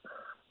is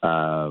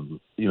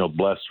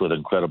blessed with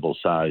incredible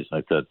size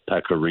like that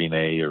Pekka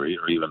Rinne or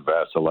even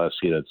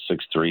Vasilevsky, that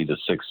 6'3" to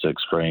 6'6"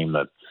 frame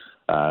that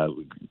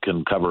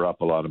can cover up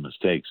a lot of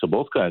mistakes. So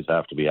both guys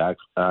have to be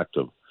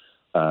active.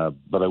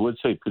 But I would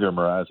say Peter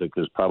Mrazek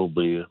is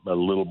probably a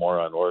little more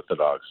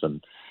unorthodox,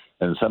 and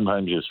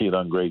sometimes you see it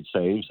on great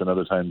saves, and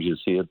other times you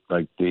see it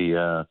like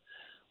the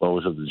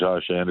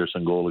Josh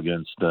Anderson goal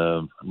against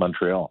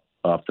Montreal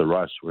off the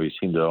rush, where he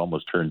seemed to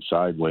almost turn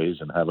sideways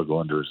and have it go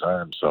under his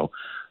arm. So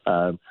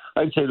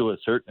I'd say to a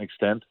certain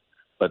extent,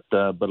 but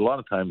a lot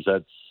of times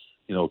that's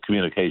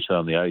communication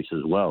on the ice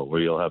as well, where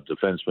you'll have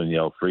defensemen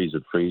yell freeze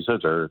it,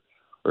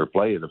 or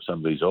play it if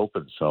somebody's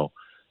open. So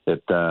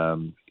it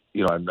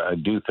I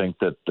do think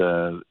that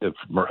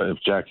if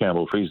Jack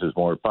Campbell freezes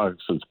more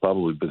pucks, it's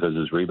probably because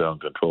his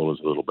rebound control is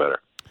a little better.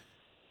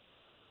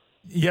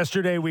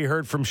 Yesterday, we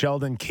heard from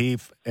Sheldon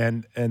Keefe,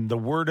 and the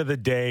word of the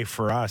day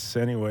for us,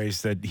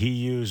 anyways, that he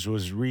used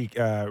was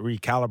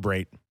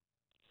recalibrate.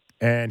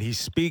 And he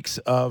speaks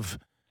of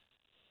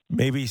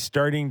maybe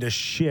starting to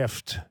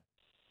shift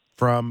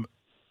from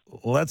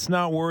let's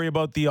not worry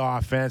about the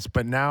offense,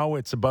 but now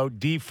it's about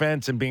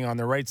defense and being on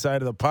the right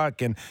side of the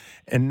puck. And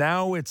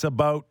now it's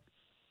about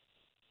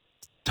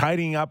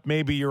tidying up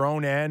maybe your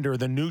own end or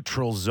the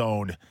neutral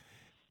zone.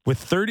 With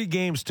 30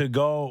 games to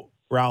go,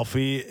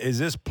 Ralphie, is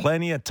this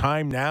plenty of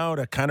time now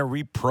to kind of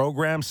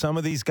reprogram some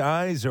of these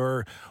guys,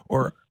 or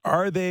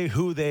are they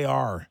who they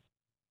are?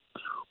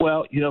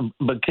 Well,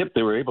 but Kip,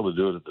 they were able to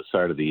do it at the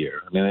start of the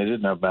year. I mean, they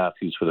didn't have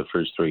Matthews for the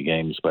first 3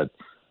 games, but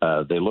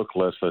they looked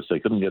listless. They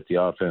couldn't get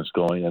the offense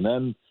going. And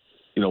then,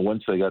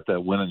 once they got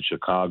that win in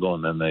Chicago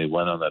and then they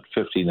went on that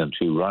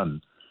 15-2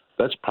 run,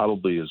 that's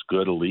probably as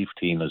good a Leaf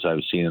team as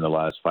I've seen in the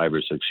last 5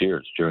 or 6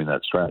 years during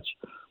that stretch,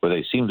 where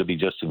they seemed to be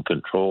just in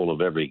control of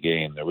every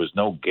game. There was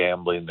no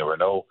gambling. There were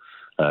no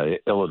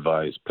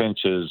ill-advised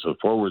pinches. The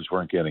forwards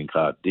weren't getting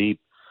caught deep.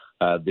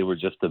 They were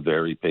just a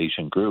very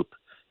patient group.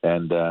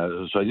 And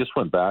so I just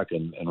went back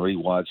and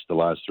rewatched the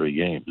last 3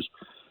 games.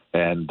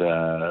 And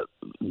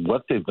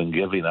what they've been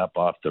giving up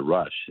off the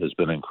rush has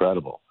been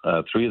incredible.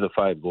 3 of the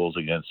 5 goals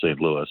against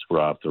St. Louis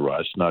were off the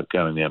rush, not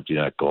counting the empty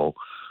net goal.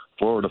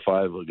 4 of the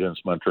 5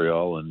 against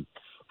Montreal and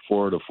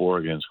 4 of the 4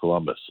 against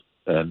Columbus.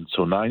 And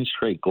so 9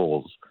 straight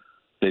goals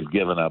they've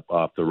given up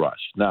off the rush.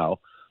 Now,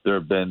 there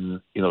have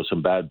been,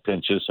 some bad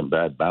pinches, some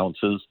bad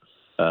bounces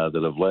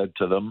that have led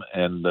to them,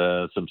 and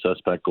some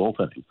suspect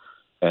goaltending.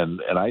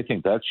 And I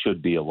think that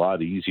should be a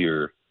lot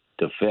easier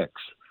to fix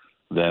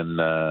than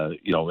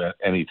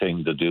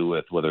anything to do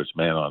with whether it's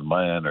man on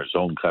man or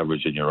zone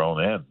coverage in your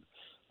own end.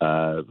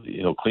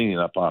 Cleaning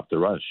up off the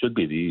rush should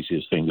be the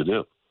easiest thing to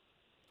do.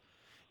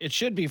 It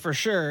should be, for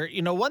sure.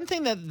 One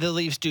thing that the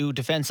Leafs do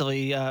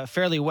defensively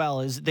fairly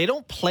well is they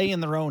don't play in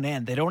their own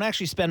end. They don't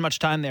actually spend much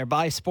time there.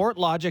 By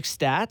Sportlogiq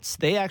stats,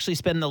 they actually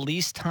spend the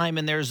least time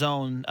in their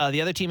zone.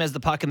 The other team has the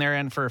puck in their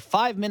end for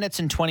 5 minutes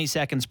and 20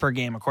 seconds per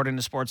game, according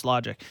to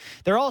Sportlogiq.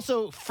 They're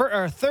also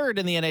third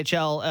in the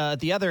NHL at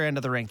the other end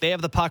of the rink. They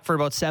have the puck for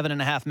about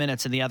 7.5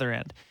 minutes in the other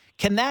end.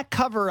 Can that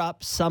cover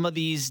up some of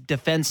these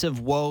defensive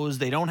woes?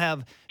 They don't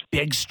have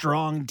big,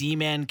 strong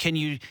D-man. Can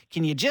you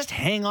just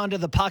hang on to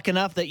the puck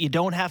enough that you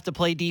don't have to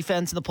play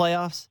defense in the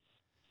playoffs?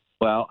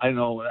 Well, I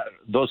know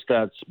those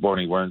stats,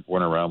 Borny, weren't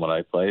around when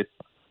I played,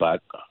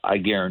 but I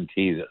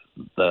guarantee that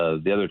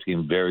the other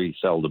team very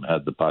seldom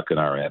had the puck in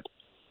our end.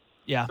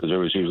 Yeah, because there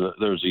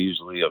was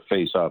usually a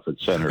face-off at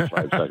center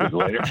 5 seconds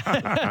later.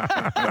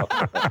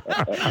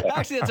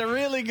 Actually, that's a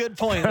really good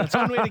point. That's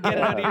one way to get it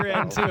out of your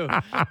end too.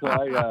 So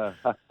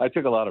I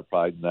took a lot of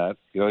pride in that.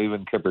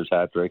 Even Kipper's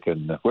hat trick.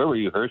 And where were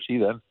you, Hershey,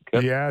 then?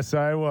 Kip? Yes,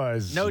 I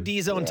was. No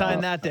D-zone time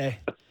that day.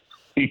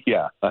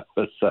 Yeah, I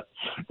was.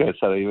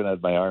 I even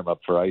had my arm up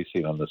for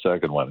icing on the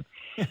second one.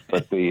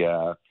 But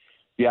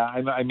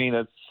I mean,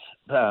 it's.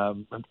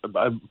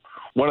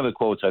 One of the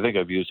quotes, I think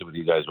I've used it with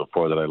you guys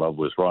before, that I love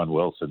was Ron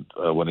Wilson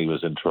when he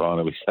was in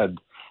Toronto. He said,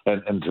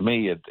 and to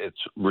me,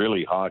 it's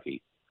really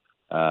hockey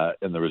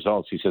in the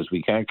results. He says,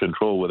 we can't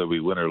control whether we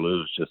win or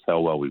lose, just how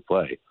well we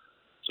play.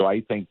 So I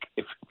think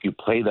if you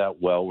play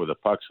that well, where the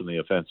puck's in the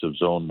offensive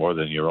zone more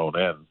than your own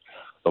end,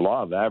 the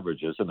law of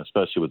averages, and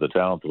especially with the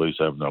talent the Leafs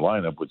have in their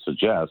lineup, would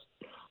suggest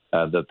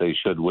that they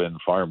should win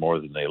far more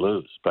than they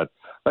lose. But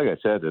like I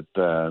said,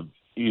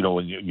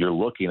 when you're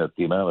looking at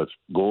the amount of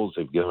goals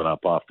they've given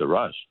up off the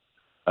rush,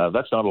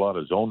 that's not a lot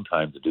of zone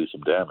time to do some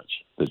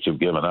damage that you've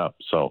given up.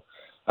 So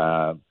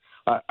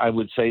I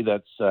would say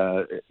that's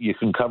you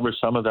can cover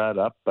some of that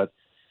up, but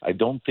I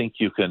don't think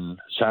you can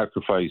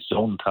sacrifice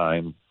zone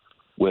time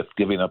with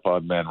giving up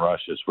odd man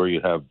rushes where you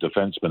have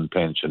defensemen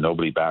pinch and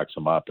nobody backs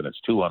them up and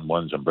it's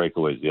 2-on-1s and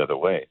breakaways the other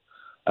way.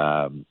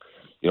 I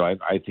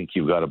think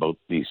you've got to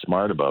be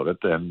smart about it,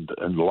 and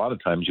a lot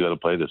of times you got to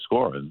play the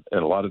score, and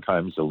a lot of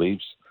times the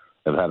Leafs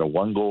have had a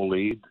 1-goal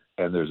lead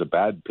and there's a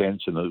bad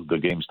pinch and the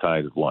game's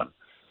tied at 1.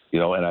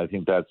 And I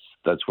think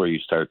that's where you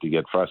start to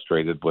get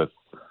frustrated with,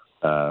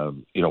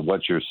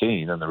 what you're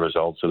seeing and the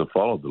results that have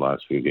followed the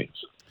last few games.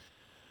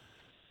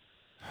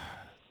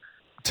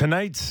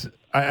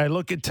 I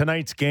look at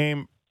tonight's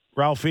game,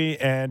 Ralphie,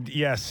 and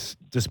yes,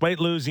 despite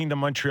losing to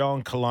Montreal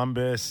and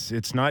Columbus,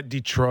 it's not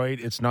Detroit,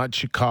 it's not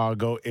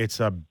Chicago,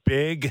 it's a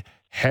big,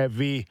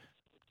 heavy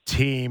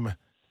team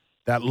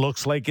that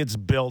looks like it's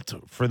built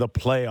for the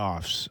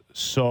playoffs.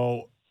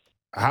 So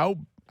how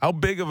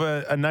big of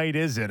a night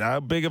is it? How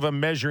big of a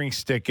measuring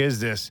stick is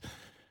this?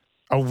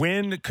 A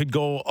win could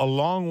go a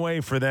long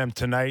way for them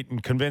tonight in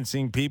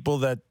convincing people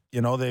that,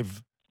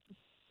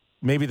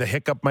 maybe the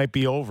hiccup might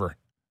be over.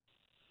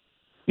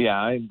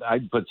 Yeah,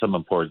 I'd put some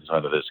importance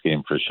onto this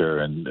game for sure.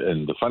 And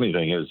the funny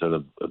thing is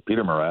that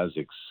Peter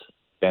Mrazek's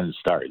 10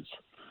 starts,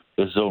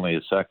 this is only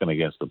his second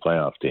against the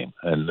playoff team.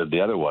 And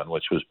the other one,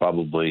 which was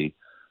probably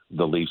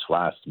the Leafs'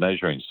 last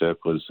measuring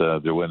stick, was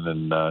their win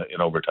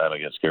in overtime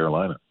against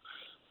Carolina.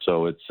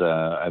 So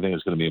I think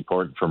it's going to be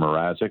important for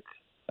Mrazek,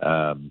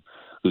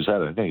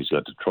 he's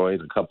got Detroit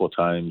a couple of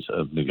times.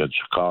 He got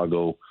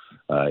Chicago,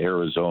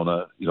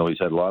 Arizona. He's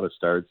had a lot of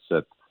starts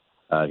that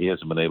he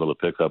hasn't been able to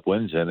pick up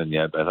wins in, and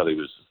yet I thought he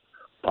was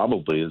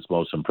probably his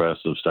most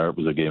impressive start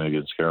was a game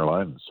against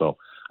Carolina. So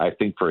I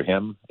think for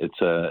him,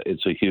 it's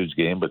a huge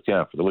game. But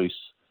yeah, for the Leafs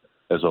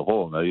as a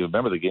whole. Now you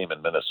remember the game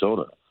in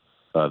Minnesota.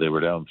 They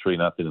were down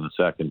 3-0 in the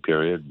second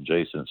period. And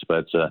Jason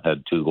Spezza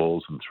had 2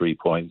 goals and 3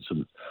 points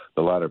in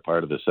the latter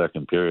part of the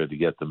second period to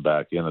get them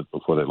back in it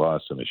before they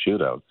lost in a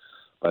shootout.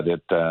 But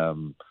that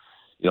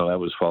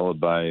was followed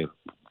by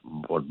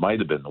what might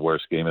have been the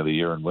worst game of the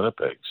year in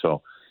Winnipeg.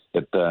 So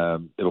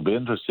it'll be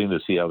interesting to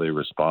see how they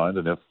respond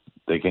and if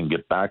they can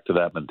get back to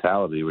that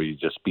mentality where you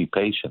just be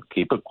patient,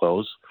 keep it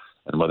close,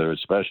 and whether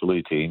it's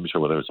specialty teams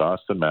or whether it's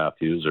Austin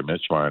Matthews or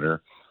Mitch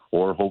Marner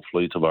or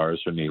hopefully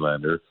Tavares or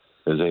Nylander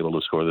is able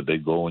to score the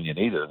big goal when you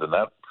need it. And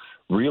that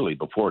really,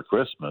 before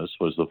Christmas,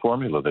 was the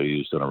formula they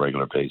used on a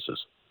regular basis.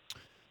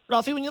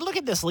 Ralphie, when you look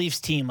at this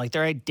Leafs team, like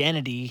their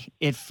identity,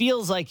 it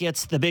feels like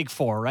it's the big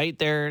four, right?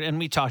 And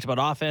we talked about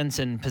offense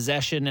and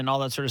possession and all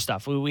that sort of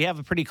stuff. We have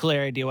a pretty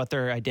clear idea what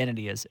their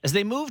identity is. As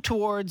they move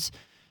towards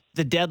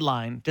the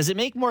deadline, does it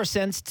make more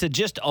sense to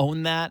just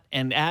own that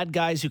and add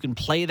guys who can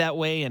play that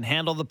way and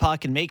handle the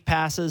puck and make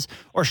passes?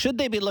 Or should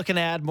they be looking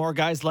to add more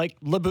guys like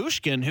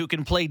Lyubushkin who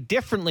can play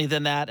differently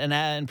than that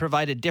and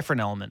provide a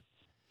different element?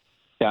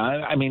 Yeah,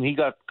 I mean, he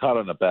got caught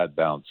on a bad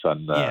bounce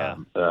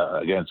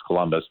against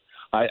Columbus.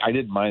 I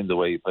didn't mind the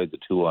way he played the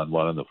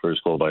 2-on-1 in the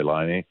first goal by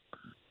Laine.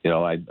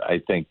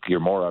 I think you're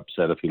more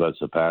upset if he lets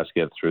the pass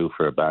get through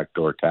for a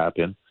backdoor tap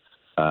in.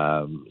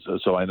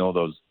 So I know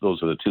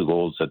those are the 2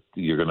 goals that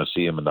you're going to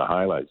see him in the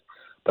highlights.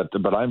 But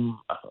I'm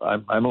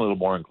a little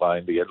more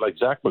inclined to get, like,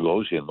 Zach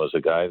Bogosian was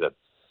a guy that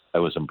I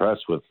was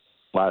impressed with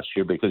last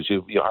year because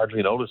you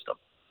hardly noticed him.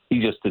 He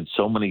just did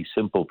so many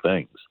simple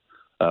things,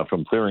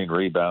 from clearing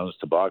rebounds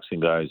to boxing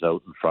guys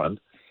out in front.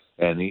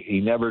 And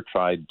he never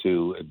tried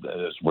to,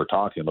 as we're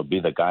talking about, be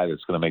the guy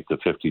that's going to make the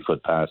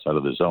 50-foot pass out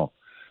of the zone.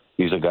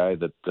 He's a guy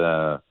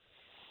that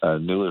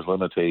knew his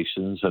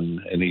limitations,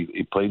 and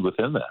he played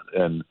within that.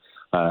 And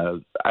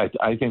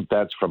I think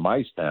that's, from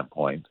my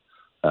standpoint,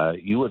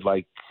 you would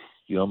like,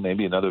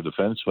 maybe another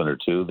defenseman or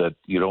two that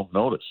you don't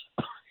notice,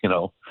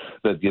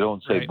 that you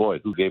don't say, right, boy,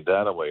 who gave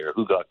that away, or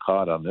who got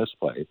caught on this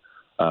play?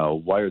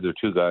 Why are there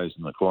two guys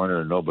in the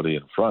corner and nobody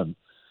in front?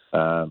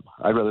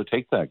 I'd rather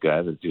take that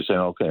guy that you're saying,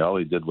 okay, all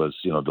he did was,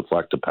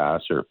 deflect a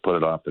pass or put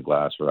it off the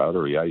glass or out,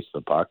 or he iced the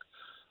puck.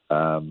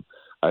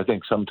 I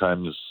think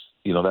sometimes,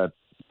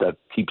 that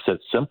keeps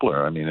it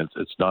simpler. I mean,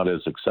 it's not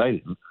as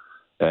exciting,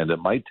 and it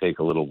might take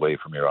a little away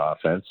from your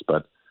offense,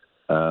 but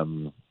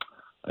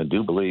I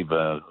do believe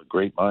a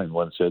great mind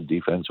once said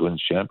defense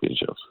wins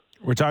championships.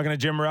 We're talking to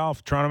Jim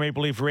Ralph, Toronto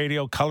Maple Leaf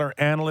radio color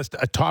analyst.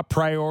 A top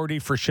priority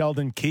for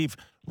Sheldon Keefe,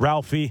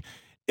 Ralphie,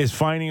 is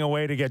finding a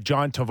way to get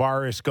John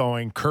Tavares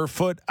going.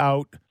 Kerfoot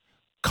out,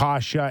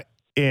 Kasha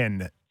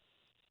in.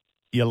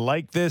 You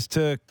like this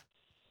to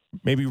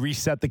maybe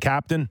reset the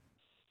captain?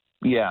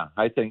 Yeah,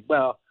 I think.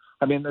 Well,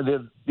 I mean,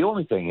 the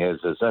only thing is,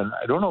 and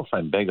I don't know if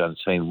I'm big on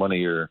saying one of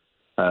your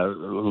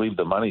leave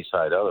the money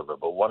side out of it,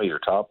 but one of your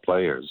top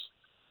players,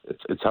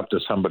 it's up to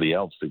somebody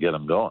else to get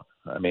him going.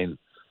 I mean,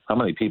 how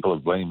many people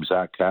have blamed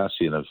Zach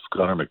Kassian if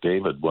Connor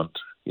McDavid went,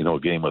 a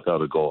game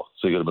without a goal?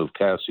 So you got to move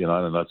Kassian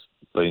on, and let's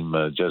blame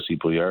Jesse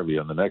Puljujarvi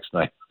on the next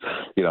night.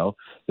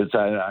 It's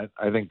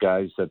I think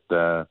guys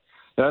that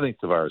I think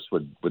Tavares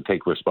would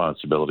take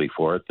responsibility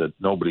for it. That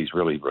nobody's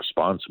really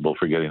responsible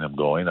for getting him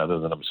going other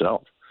than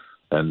himself.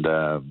 And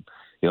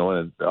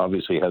it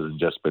obviously hasn't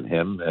just been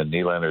him. And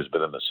Nylander's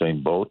been in the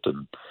same boat.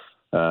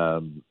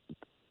 And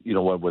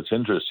what's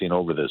interesting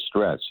over this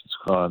stretch, it's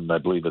gone, I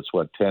believe it's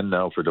 10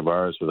 now for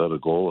Tavares without a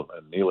goal,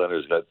 and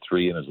Nylander's got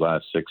 3 in his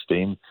last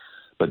 16.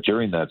 But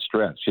during that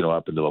stretch,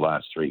 up into the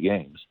last 3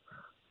 games,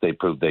 they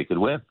proved they could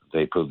win.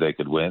 They proved they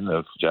could win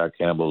if Jack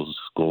Campbell's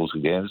goals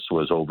against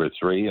was over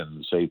 3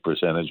 and save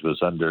percentage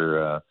was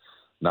under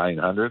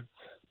 900.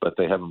 But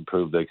they haven't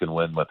proved they can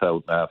win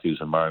without Matthews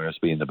and Marner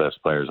being the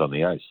best players on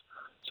the ice.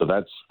 So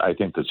that's, I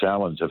think, the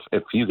challenge.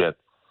 If you get,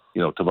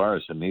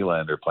 Tavares and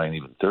Nylander playing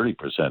even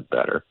 30%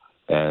 better,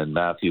 and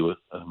Matthew,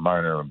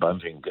 Marner, and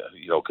Bunting,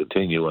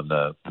 continue in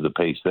the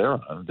pace they're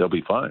on, they'll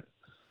be fine.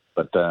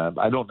 But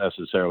I don't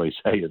necessarily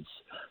say it's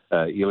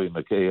Ilya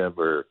Mikheyev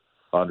or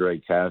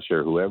Ondrej Kase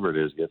or whoever it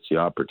is gets the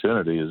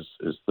opportunity is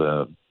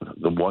the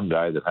one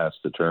guy that has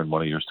to turn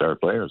one of your star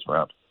players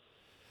around.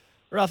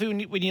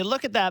 Ralphie, when you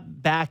look at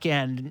that back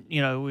end,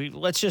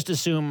 let's just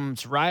assume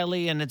it's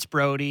Riley and it's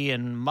Brody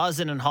and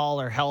Muzzin and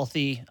Hall are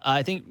healthy.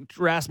 I think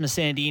Rasmus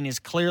Sandin is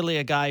clearly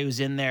a guy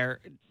who's in there.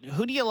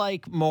 Who do you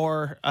like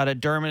more out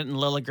of Dermott and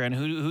Liljegren?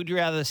 Who do you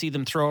rather see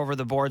them throw over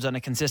the boards on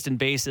a consistent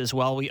basis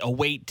while we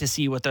await to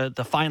see what the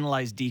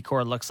finalized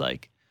D-core looks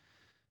like?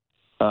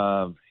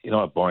 You know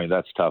what, Boring,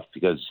 that's tough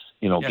because,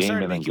 game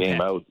in and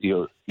game out,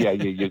 you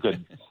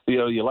could,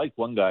 you like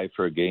one guy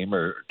for a game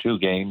or 2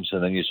 games,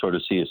 and then you sort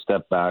of see a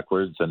step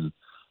backwards. And,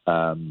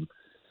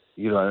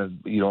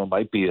 it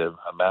might be a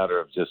matter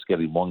of just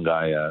getting one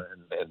guy.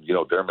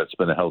 And Dermott's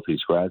been a healthy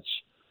scratch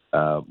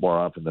more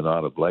often than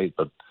not of late,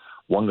 but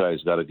one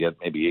guy's got to get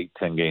maybe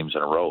 8-10 games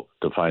in a row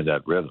to find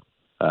that rhythm.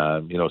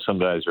 Some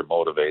guys are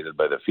motivated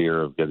by the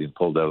fear of getting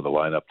pulled out of the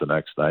lineup the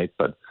next night,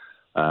 but,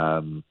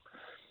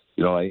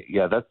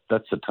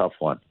 that's a tough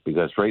one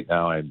because right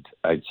now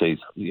I'd say,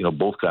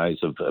 both guys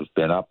have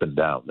been up and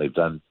down. They've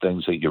done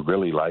things that you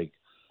really like,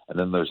 and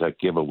then there's that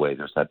giveaway.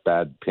 There's that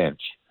bad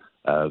pinch.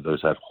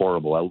 There's that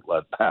horrible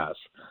outlet pass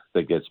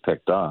that gets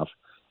picked off,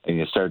 and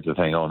you start to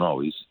think, oh no,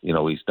 he's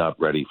not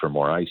ready for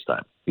more ice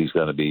time. He's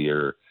going to be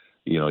your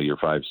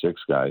 5-6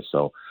 guy.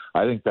 So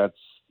I think that's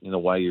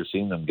why you're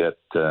seeing them get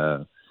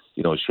shared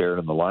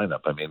in the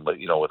lineup. I mean, but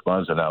with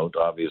Muzzin out,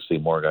 obviously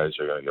more guys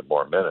are going to get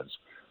more minutes.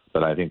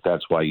 But I think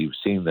that's why you've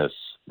seen this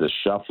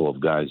shuffle of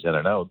guys in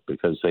and out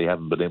because they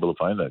haven't been able to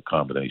find that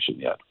combination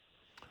yet.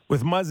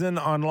 With Muzzin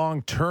on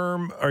long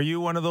term, are you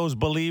one of those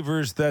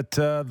believers that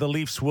the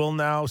Leafs will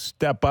now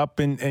step up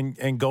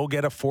and go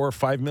get a $4 or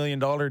 $5 million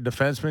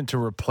defenseman to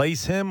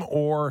replace him,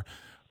 or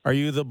are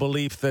you the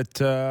belief that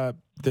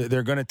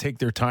they're going to take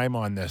their time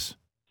on this?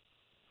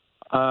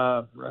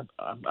 I'm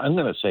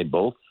going to say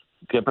both,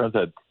 Kipper.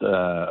 That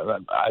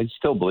I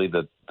still believe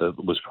that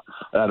was.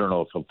 I don't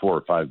know if a $4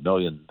 or $5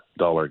 million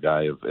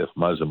guy if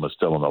Muzzin was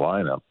still in the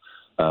lineup,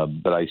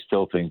 but I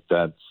still think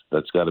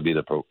that's got to be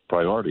the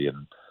priority.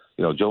 And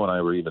Joe and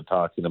I were even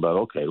talking about,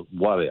 okay,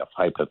 what if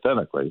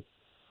hypothetically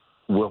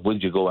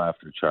would you go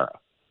after Chara?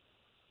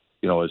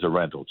 As a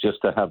rental,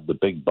 just to have the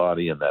big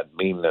body and that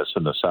meanness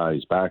and the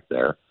size back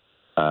there.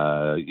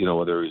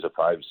 Whether he's a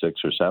 5,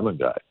 6, or 7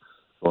 guy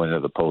going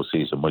into the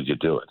postseason, would you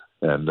do it?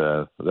 And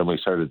then we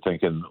started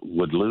thinking,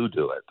 would Lou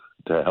do it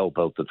to help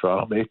out the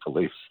Toronto Maple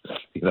Leafs?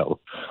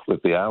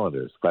 with the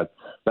Islanders. But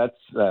that's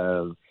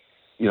and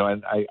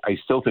I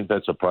still think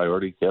that's a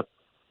priority, Kip.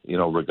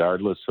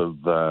 Regardless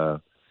of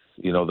the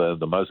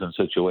Muzzin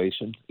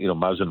situation.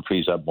 Muzzin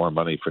frees up more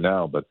money for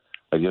now, but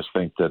I just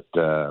think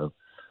that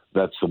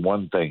that's the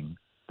one thing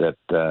that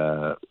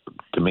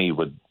to me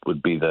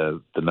would be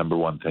the number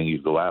one thing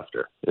you'd go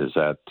after, is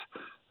that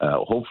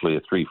hopefully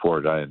a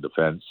 3-4 guy in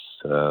defense,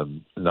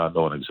 not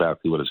knowing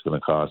exactly what it's going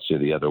to cost you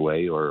the other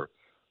way or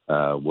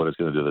what it's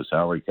going to do to the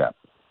salary cap.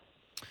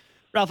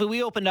 Ralphie,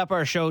 we opened up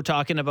our show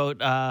talking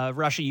about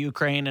Russia,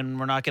 Ukraine, and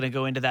we're not going to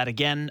go into that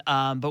again.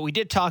 But we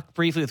did talk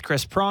briefly with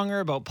Chris Pronger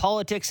about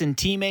politics and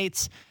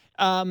teammates.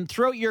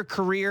 Throughout your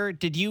career,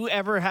 did you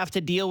ever have to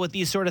deal with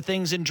these sort of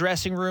things in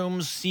dressing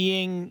rooms,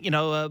 seeing,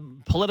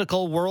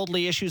 political,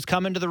 worldly issues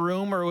come into the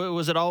room, or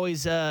was it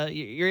always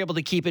you're able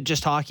to keep it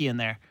just hockey in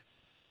there?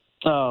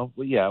 Well,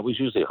 yeah, it was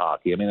usually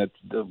hockey. I mean,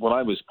 when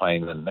I was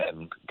playing,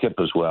 and Kip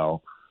as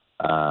well,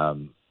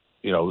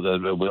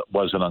 it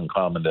wasn't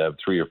uncommon to have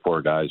 3 or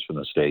 4 guys from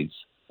the States,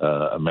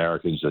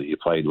 Americans that you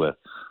played with.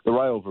 The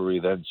rivalry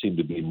then seemed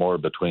to be more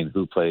between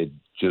who played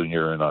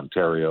junior in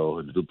Ontario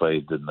and who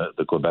played in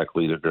the Quebec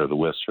League or the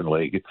Western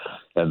League,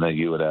 and then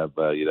you'd have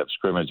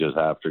scrimmages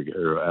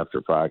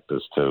after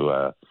practice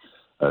to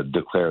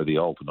declare the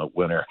ultimate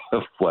winner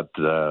of what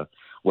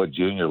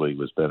junior league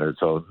was better.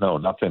 So no,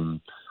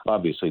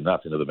 obviously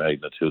nothing of the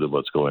magnitude of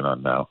what's going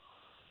on now.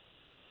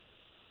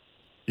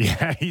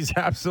 Yeah, he's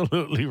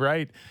absolutely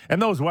right.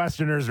 And those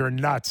Westerners are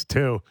nuts,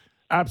 too.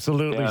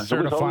 Absolutely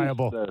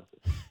certifiable.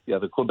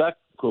 The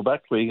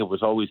Quebec League, it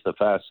was always the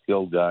fast,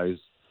 skilled guys.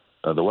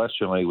 The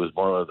Western League was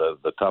more of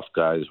the tough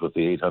guys with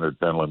the 800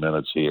 penalty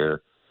minutes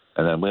here.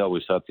 And then we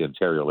always thought the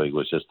Ontario League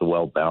was just the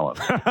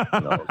well-balanced. We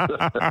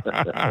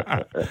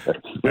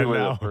were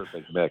the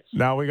perfect mix.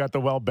 Now we got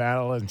the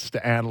well-balanced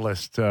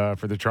analyst for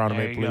the Toronto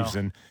Maple Leafs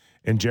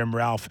and Jim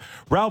Ralph.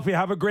 Ralph, you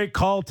have a great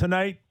call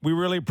tonight. We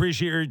really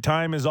appreciate your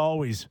time as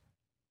always.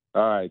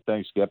 All right.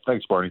 Thanks, Skip.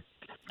 Thanks, Barney.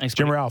 Thanks,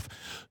 Jim Ralph.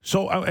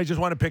 So I just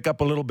want to pick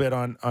up a little bit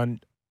on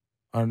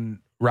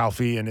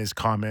Ralphie and his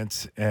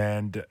comments,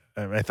 and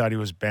I thought he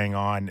was bang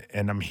on.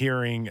 And I'm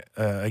hearing,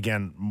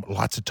 again,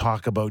 lots of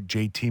talk about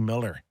JT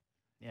Miller.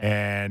 Yeah.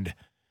 And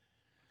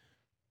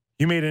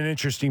you made an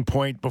interesting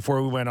point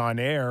before we went on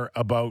air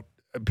about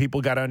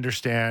people got to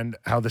understand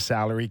how the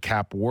salary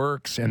cap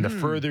works. And the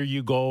further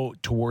you go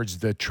towards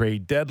the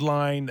trade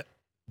deadline,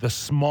 the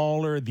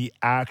smaller the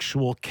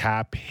actual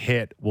cap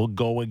hit will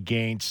go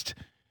against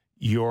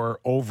your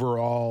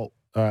overall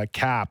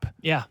cap.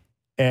 Yeah.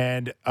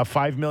 And a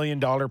 $5 million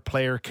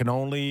player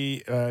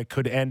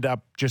could end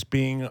up just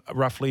being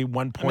roughly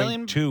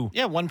 1.2.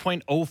 Yeah,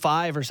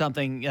 1.05 or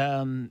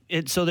something.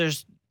 So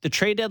there's the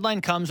trade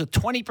deadline comes with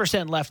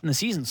 20% left in the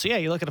season. So yeah,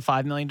 you look at a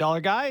 $5 million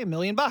guy, $1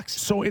 million.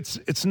 So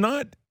it's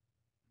not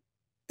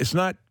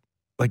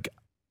like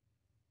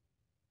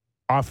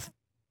off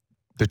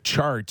the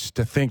charts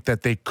to think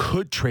that they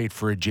could trade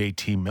for a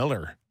JT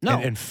Miller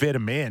and fit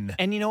him in.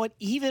 And you know what?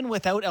 Even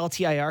without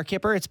LTIR,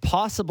 Kipper, it's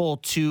possible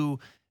to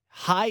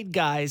hide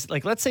guys.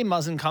 Like, let's say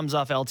Muzzin comes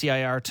off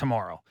LTIR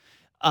tomorrow.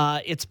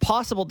 It's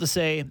possible to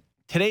say,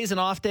 today's an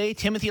off day.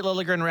 Timothy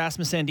Liljegren and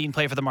Rasmus Sandin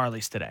play for the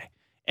Marlies today.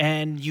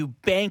 And you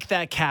bank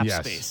that cap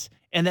space.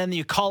 And then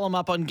you call them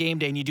up on game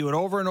day and you do it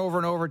over and over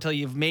and over until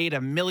you've made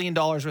 $1 million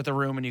worth of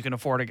room and you can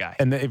afford a guy.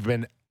 And they've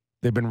been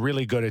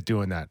really good at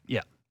doing that.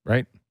 Yeah.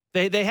 Right?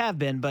 They have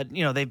been, but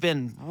they've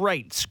been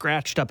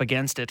scratched up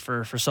against it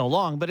for so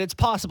long. But it's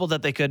possible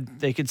that they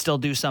could still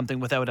do something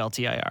without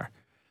LTIR.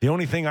 The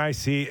only thing I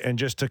see, and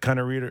just to kind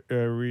of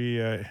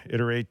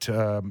reiterate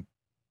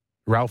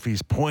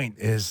Ralphie's point,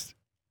 is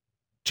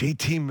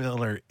JT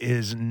Miller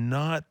is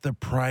not the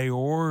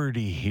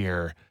priority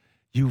here.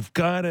 You've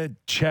got to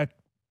check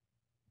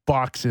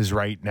boxes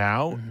right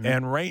now,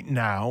 and right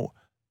now,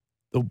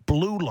 the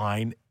blue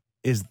line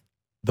is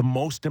the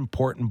most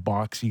important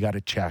box you got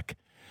to check.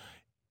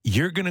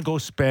 You're going to go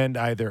spend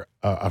either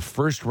a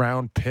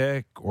first-round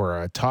pick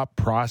or a top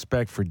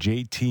prospect for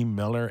JT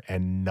Miller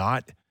and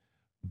not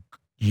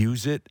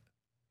use it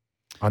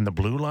on the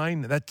blue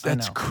line?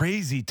 That's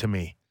crazy to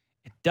me.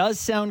 It does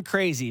sound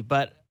crazy,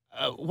 but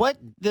what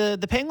the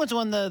Penguins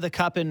won the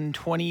Cup in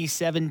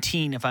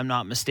 2017, if I'm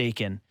not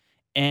mistaken,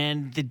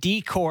 and the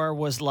decor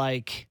was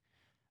like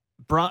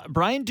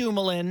Brian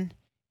Dumoulin,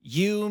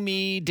 you,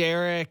 me,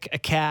 Derek, a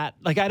cat.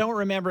 Like, I don't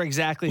remember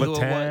exactly who it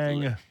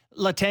was.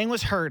 Letang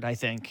was hurt, I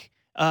think.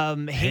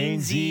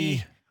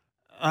 Hainsey.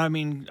 I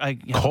mean,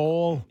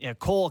 Cole. Yeah,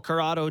 Cole,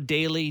 Corrado,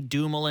 Daly,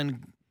 Dumoulin,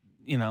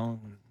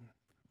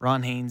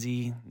 Ron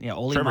Hainsey,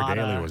 Oli Trevor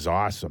Mata, Daly was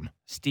awesome.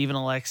 Stephen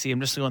Alexi.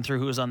 I'm just going through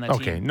who was on that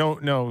team. Okay,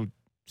 no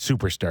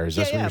superstars.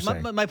 That's what you're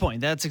saying. My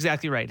point. That's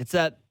exactly right. It's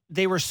that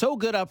they were so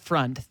good up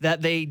front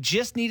that they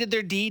just needed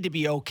their D to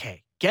be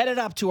okay. Get it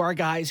up to our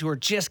guys who are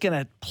just going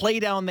to play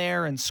down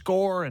there and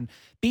score and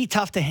be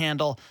tough to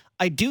handle.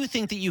 I do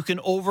think that you can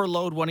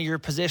overload one of your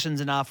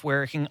positions enough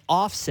where it can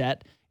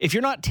offset. If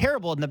you're not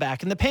terrible in the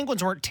back, and the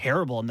Penguins weren't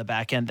terrible in the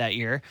back end that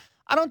year,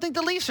 I don't think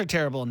the Leafs are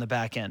terrible in the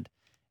back end.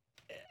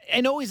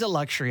 I know he's a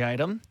luxury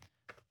item.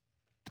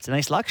 It's a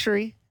nice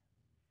luxury,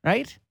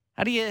 right?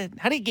 How do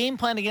you game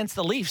plan against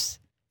the Leafs?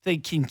 They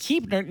can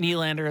keep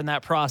Nylander in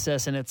that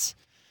process, and it's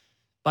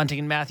Bunting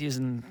and Matthews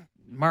and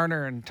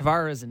Marner and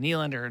Tavares and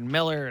Nylander and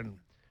Miller. And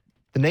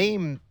the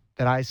name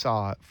that I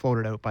saw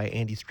floated out by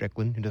Andy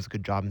Strickland, who does a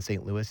good job in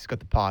St. Louis, he's got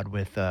the pod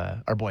with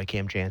our boy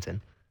Cam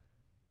Jansen,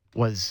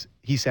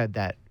 he said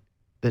that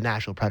the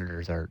Nashville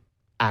Predators are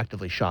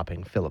actively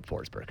shopping Philip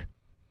Forsberg,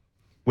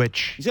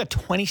 which he's got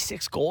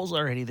 26 goals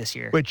already this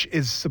year. Which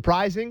is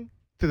surprising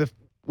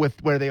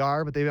with where they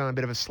are, but they've been on a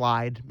bit of a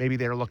slide. Maybe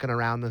they're looking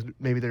around.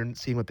 Maybe they're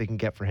seeing what they can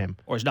get for him.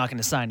 Or he's not going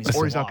to sign. He's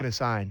not going to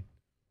sign.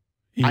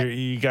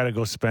 You got to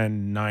go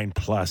spend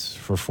 $9+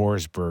 for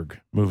Forsberg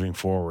moving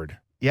forward.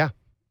 Yeah.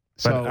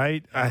 But so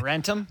I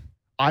rent him?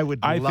 I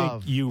would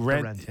love think you to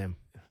rent him.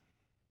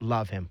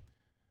 Love him.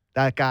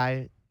 That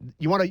guy.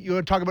 You want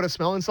to talk about a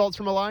smell insults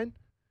from a line?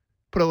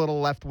 Put a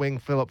little left wing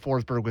Philip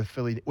Forsberg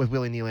with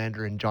Willie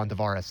Nylander and John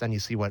Tavares, and you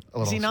see what a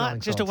little. Is he not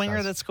just a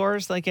winger that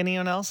scores like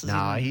anyone else?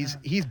 No, he's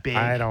big.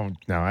 I don't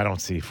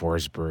see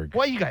Forsberg.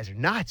 Well, you guys are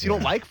nuts. You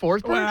don't like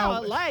Forsberg? Well, I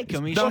like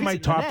him. He's not my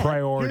top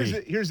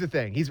priority. Here's the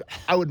thing.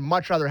 I would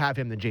much rather have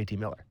him than JT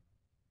Miller.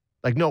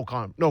 Like no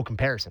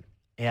comparison.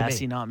 Yeah,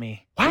 see, not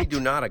me. I do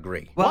not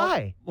agree. Well,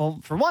 why?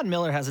 Well, for one,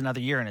 Miller has another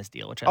year in his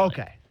deal, which I like.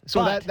 Okay.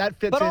 So that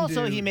fits. But into,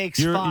 also, he makes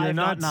you're 5,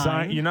 not not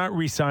 9. You're not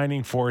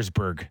re-signing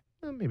Forsberg.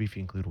 Well, maybe if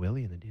you include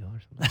Willie in the deal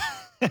or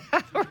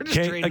something.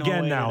 Okay,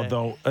 again now,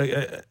 though,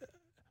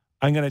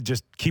 I'm going to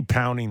just keep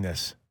pounding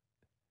this.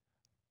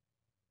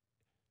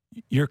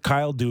 You're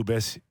Kyle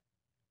Dubas.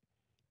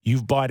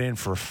 You've bought in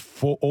for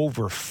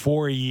over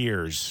 4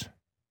 years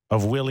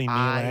of Willie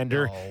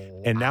Nylander,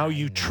 and now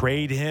you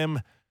trade him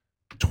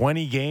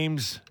 20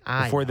 games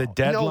before the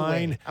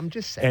deadline. No way. I'm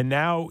just saying. And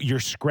now you're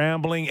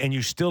scrambling, and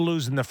you still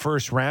lose in the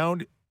first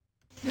round.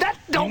 That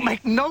don't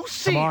make no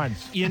sense. Come on.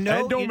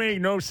 That don't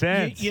make no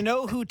sense. You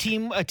know who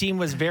a team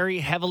was very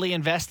heavily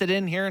invested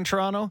in here in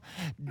Toronto?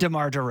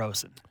 DeMar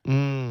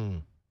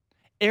DeRozan.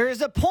 There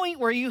is a point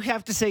where you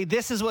have to say,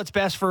 this is what's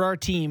best for our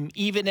team,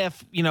 even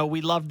if,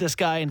 we love this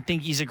guy and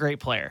think he's a great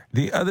player.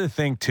 The other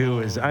thing, too,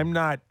 is I'm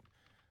not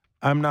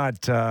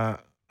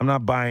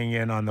buying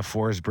in on the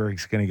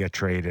Forsberg's going to get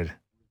traded.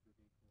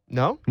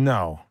 No?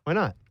 No. Why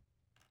not?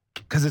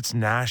 Because it's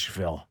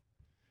Nashville.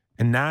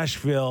 And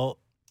Nashville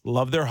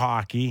love their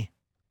hockey,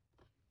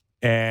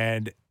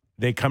 and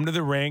they come to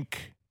the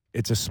rink.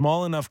 It's a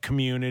small enough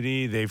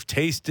community. They've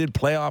tasted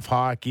playoff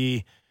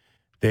hockey.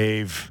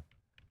 They've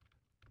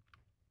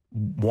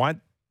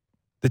want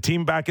the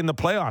team back in the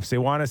playoffs. They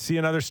want to see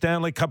another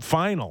Stanley Cup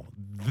final.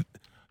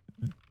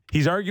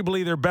 He's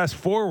arguably their best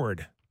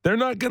forward. They're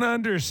not going to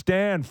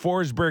understand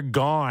Forsberg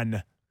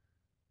gone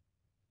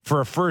for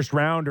a first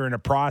rounder and a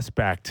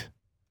prospect.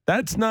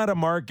 That's not a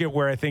market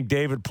where I think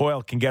David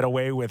Poile can get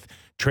away with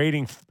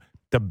trading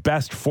the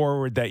best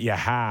forward that you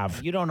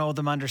have. You don't owe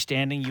them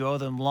understanding. You owe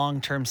them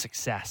long-term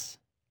success.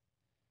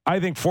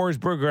 I think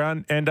Forsberg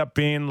will end up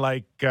being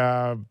like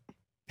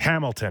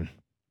Hamilton,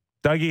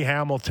 Dougie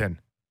Hamilton,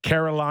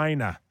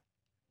 Carolina.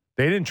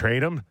 They didn't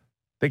trade him.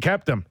 They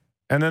kept him.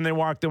 And then they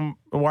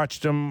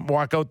watched him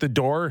walk out the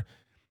door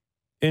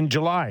in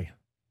July.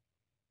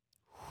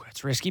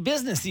 It's risky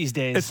business these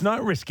days. It's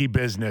not risky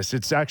business.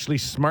 It's actually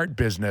smart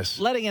business.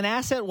 Letting an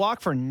asset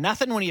walk for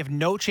nothing when you have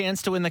no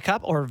chance to win the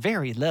cup, or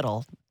very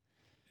little.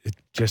 It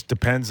just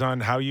depends on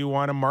how you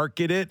want to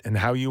market it and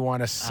how you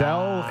want to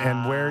sell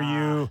and where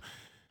you...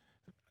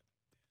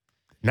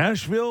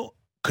 Nashville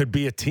could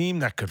be a team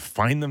that could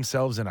find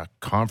themselves in a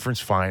conference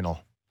final.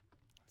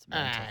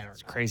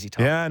 It's crazy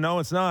talk. Yeah, no,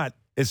 it's not.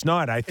 It's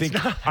not. I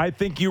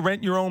think you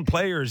rent your own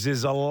players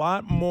is a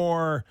lot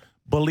more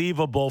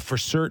believable for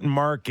certain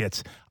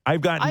markets.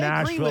 I've got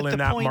Nashville in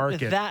that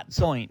market. With that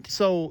point.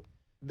 So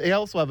they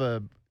also have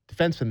a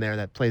defenseman there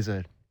that plays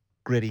a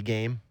gritty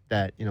game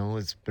that,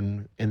 has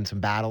been in some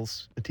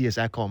battles. Matthias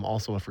Ekholm,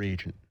 also a free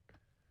agent.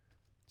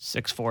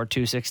 6'4",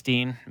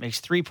 216, makes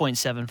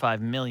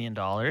 $3.75 million,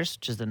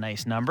 which is a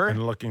nice number.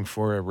 And looking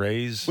for a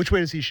raise. Which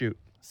way does he shoot?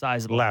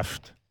 Sizable.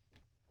 Left.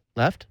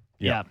 Left?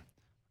 Yeah.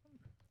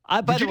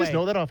 Did you just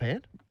know that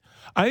offhand?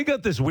 I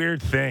got this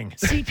weird thing.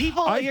 See,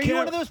 people, are you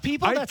one of those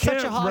people that's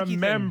such a hockey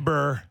thing? I can't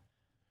remember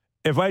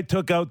if I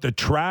took out the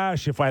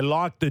trash, if I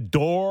locked the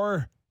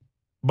door,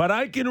 but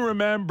I can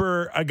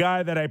remember a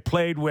guy that I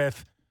played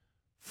with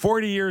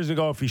 40 years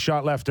ago if he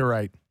shot left or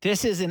right.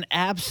 This is an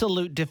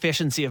absolute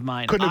deficiency of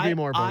mine. Couldn't agree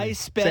more, buddy. I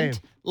spent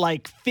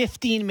like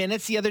 15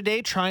 minutes the other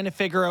day trying to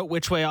figure out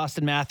which way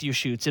Austin Matthews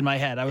shoots in my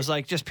head. I was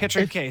like, just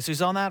picture, so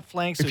he's on that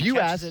flank, so he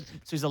catches it,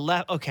 so he's a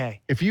left,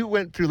 okay. If you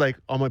went through like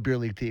all my beer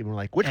league team and were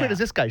like, which way does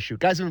this guy shoot?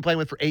 Guys I've been playing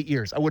with for 8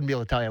 years. I wouldn't be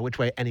able to tell you which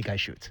way any guy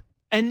shoots.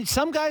 And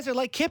some guys are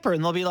like Kipper,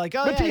 and they'll be like,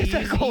 he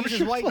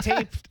uses white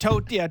tape,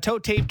 toe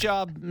tape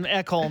job,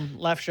 Ekholm,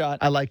 left shot.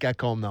 I like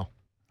Ekholm, though.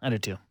 I do,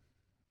 too.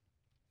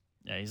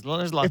 Yeah,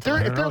 there's lots if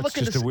they're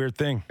looking it's just a weird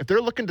thing. If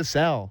they're looking to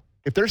sell,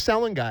 if they're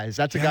selling guys,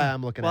 that's a guy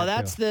I'm looking at. Well,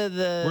 that's too.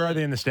 the. Where are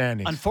they in the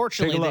standings?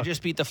 Unfortunately, they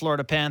just beat the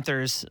Florida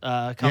Panthers.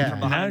 Come from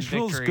behind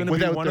Nashville's going to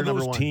be one of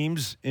those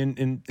teams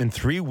in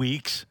 3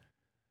 weeks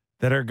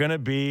that are going to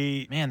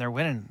be. Man, they're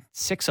winning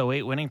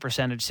 608 winning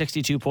percentage,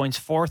 62 points,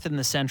 fourth in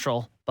the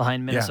Central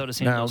behind Minnesota,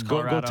 St. Now, Louis, go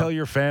Colorado. tell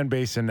your fan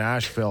base in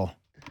Nashville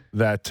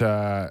that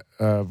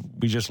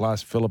we just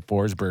lost Philip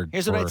Forsberg.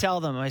 Here's what I tell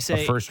them. I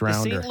say, first the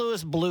rounder. St.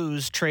 Louis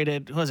Blues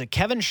traded, who was it,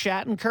 Kevin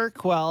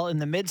Shattenkirk, well, in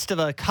the midst of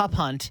a cup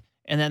hunt,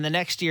 and then the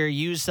next year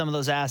used some of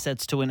those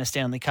assets to win a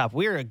Stanley Cup.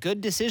 We're a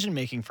good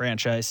decision-making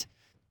franchise.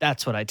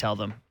 That's what I tell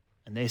them.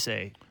 And they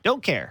say,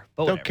 don't care.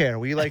 But Don't whatever. care.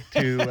 We like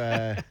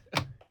to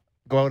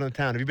go out on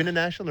town. Have you been to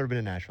Nashville? Never been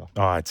to Nashville.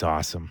 Oh, it's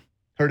awesome.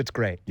 Heard it's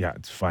great. Yeah,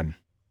 it's fun.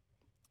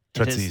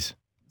 It is. Tootsies.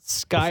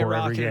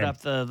 Skyrocketed every game.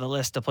 up the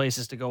list of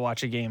places to go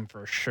watch a game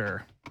for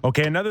sure.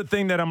 Okay, another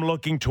thing that I'm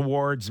looking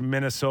towards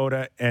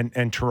Minnesota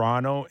and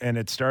Toronto, and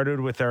it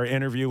started with our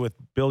interview with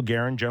Bill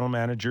Guerin, general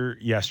manager,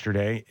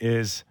 yesterday,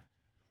 is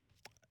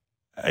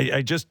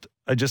I just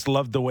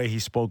loved the way he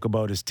spoke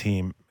about his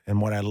team.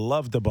 And what I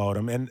loved about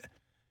him and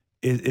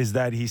is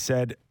that he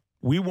said,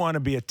 we want to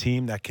be a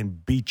team that can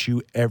beat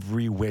you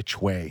every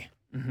which way.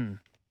 Mm-hmm.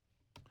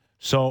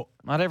 So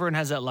Not everyone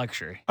has that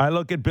luxury. I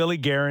look at Billy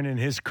Guerin in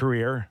his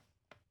career,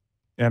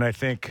 and I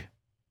think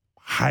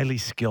highly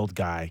skilled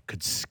guy,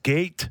 could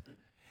skate,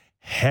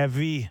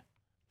 heavy,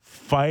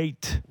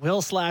 fight,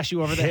 Will slash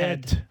you over the hit,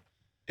 head.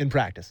 In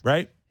practice.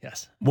 right?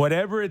 Yes.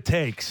 Whatever it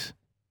takes.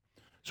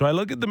 So I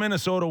look at the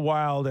Minnesota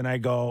Wild and I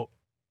go,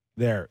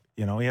 there,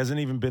 he hasn't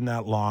even been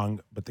that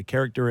long, but the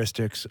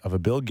characteristics of a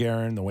Bill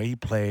Guerin, the way he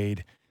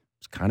played,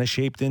 was kind of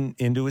shaped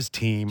into his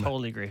team.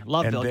 Totally agree.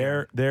 Love And Bill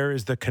Guerin. there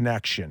is the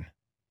connection.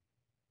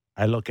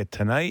 I look at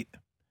tonight.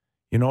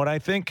 You know what I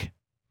think?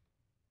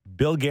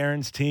 Bill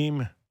Guerin's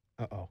team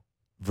Uh-oh.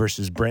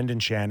 versus Brendan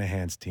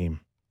Shanahan's team.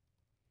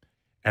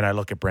 And I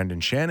look at Brendan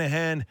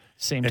Shanahan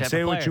Same and type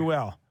say of player. what you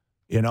will.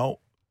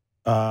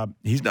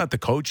 He's not the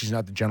coach, he's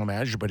not the general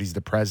manager, but he's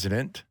the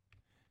president.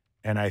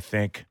 And I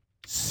think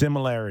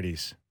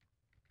similarities.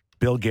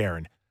 Bill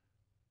Guerin,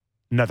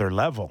 another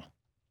level,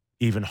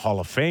 even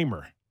Hall of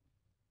Famer.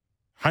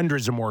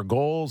 Hundreds of more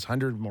goals,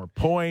 100 more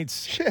points,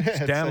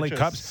 Stanley Such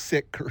a Cups.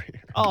 sick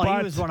career. Oh, But-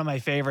 he was one of my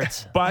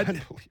favorites. But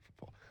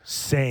Unbelievable.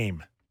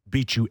 same.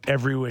 Beat you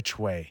every which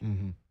way.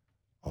 Mm-hmm.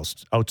 I'll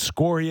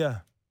outscore you.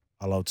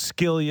 I'll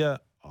outskill you.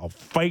 I'll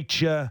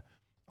fight you.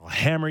 I'll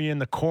hammer you in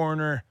the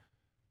corner.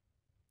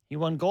 He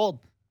won gold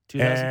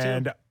 2002.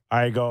 And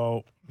I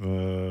go,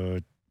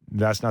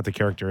 that's not the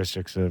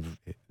characteristics of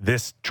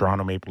this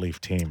Toronto Maple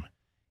Leaf team.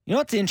 You know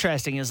what's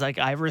interesting is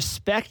I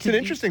respect. It's an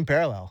interesting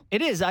parallel.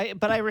 It is.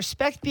 But I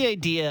respect the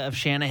idea of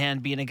Shanahan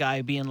being a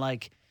guy being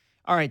like,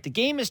 all right, the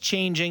game is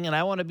changing, and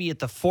I want to be at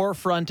the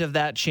forefront of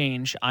that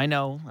change. I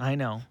know.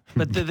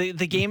 But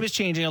the game is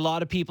changing. A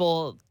lot of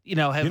people,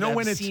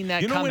 have seen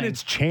that coming. When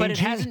it's but it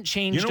changing? hasn't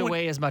changed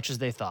away as much as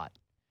they thought.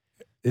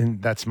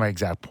 And that's my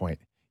exact point.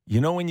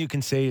 You know when you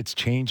can say it's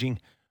changing?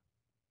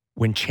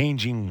 When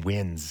changing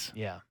wins.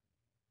 Yeah.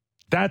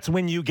 That's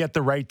when you get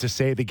the right to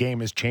say the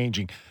game is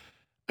changing.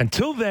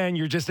 Until then,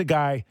 you're just a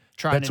guy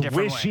Trying a that's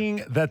different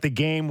wishing that the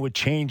game would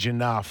change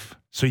enough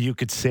so you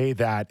could say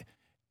that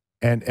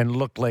and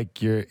look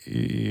like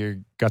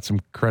you got some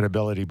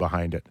credibility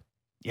behind it.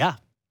 Yeah,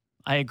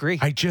 I agree.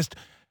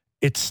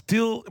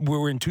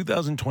 We're in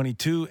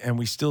 2022 and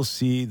we still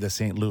see the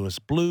St. Louis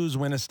Blues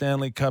win a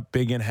Stanley Cup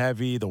big and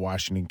heavy. The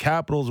Washington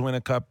Capitals win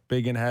a cup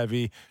big and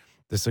heavy.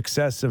 The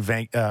success of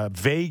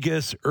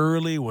Vegas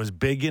early was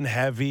big and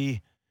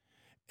heavy.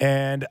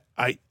 And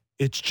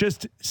it's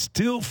just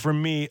still for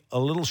me a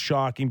little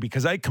shocking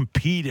because I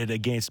competed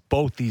against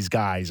both these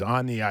guys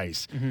on the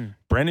ice,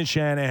 Brendan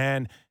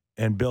Shanahan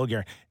and Bill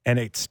Guerin. And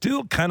it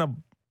still kind of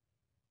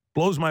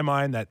blows my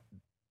mind that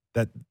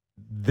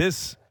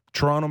this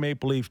Toronto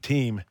Maple Leaf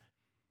team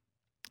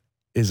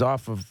is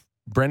off of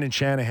Brendan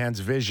Shanahan's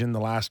vision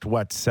the last,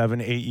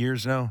 7-8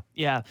 years now?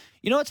 Yeah.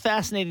 You know what's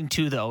fascinating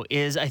too, though,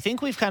 is I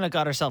think we've kind of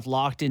got ourselves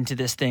locked into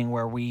this thing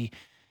where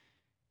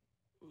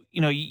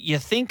you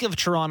think of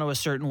Toronto a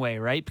certain way,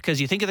 right? Because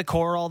you think of the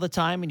core all the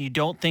time and you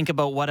don't think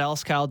about what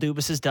else Kyle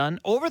Dubas has done.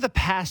 Over the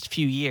past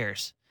few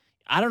years,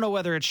 I don't know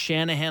whether it's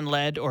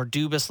Shanahan-led or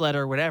Dubas-led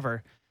or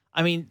whatever.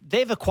 I mean,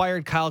 they've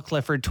acquired Kyle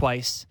Clifford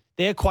twice.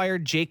 They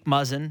acquired Jake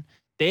Muzzin.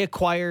 They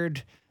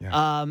acquired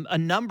a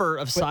number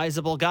of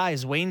sizable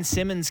guys. Wayne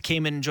Simmons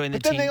came in and joined the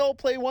But then team. they all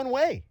play one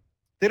way.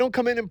 They don't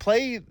come in and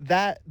play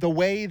the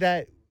way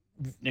that.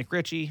 Nick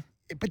Ritchie.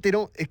 But they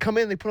don't. They come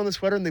in, they put on the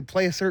sweater, and they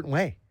play a certain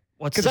way.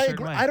 What's the Because I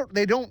certain agree. way?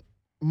 They don't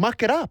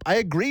muck it up. I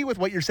agree with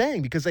what you're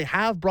saying because they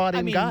have brought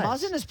in guys.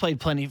 Muzzin has played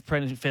plenty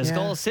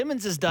physical. Yeah.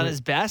 Simmons has done his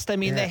best. I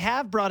mean, they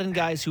have brought in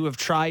guys who have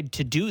tried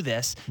to do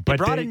this. They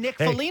brought in Nick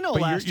Foligno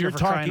last year for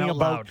crying out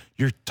loud.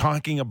 You're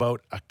talking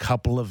about a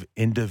couple of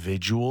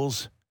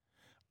individuals.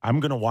 I'm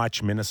going to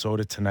watch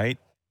Minnesota tonight,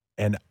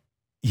 and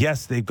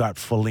yes, they've got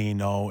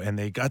Foligno, and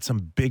they got some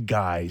big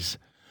guys,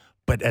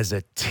 but as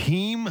a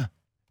team,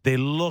 they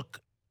look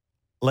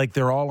like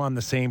they're all on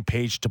the same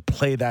page to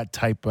play that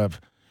type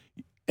of.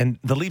 And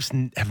the Leafs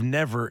have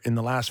never, in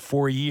the last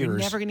 4 years, You're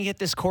never going to get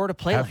this core to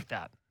play like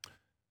that.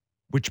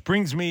 Which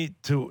brings me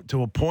to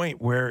a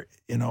point where,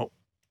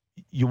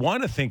 you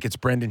want to think it's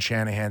Brendan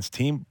Shanahan's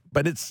team,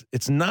 but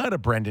it's not a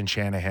Brendan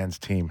Shanahan's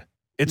team.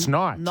 It's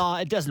not. No,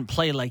 it doesn't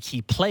play like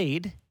he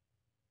played.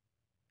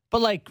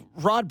 But like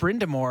Rod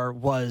Brindamore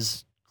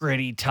was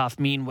gritty, tough,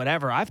 mean,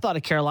 whatever. I've thought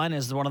of Carolina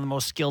as one of the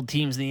most skilled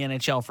teams in the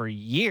NHL for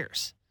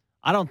years.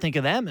 I don't think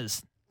of them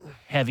as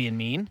heavy and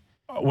mean.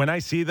 When I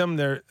see them,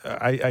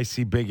 I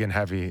see big and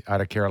heavy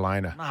out of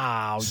Carolina.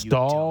 Oh, Stahl. you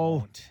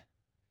don't.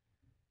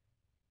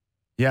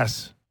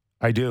 Yes,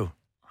 I do.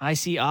 I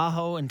see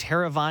Aho and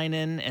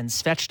Teravainen and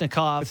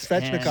Svechnikov. It's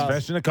Svechnikov.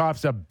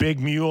 Svechnikov's a big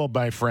mule,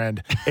 my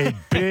friend. A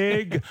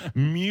big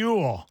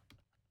mule.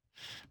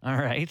 All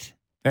right.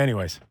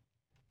 Anyways.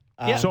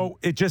 Yeah. So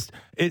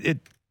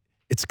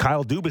it's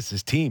Kyle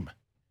Dubas's team.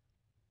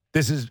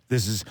 This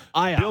is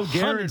I Bill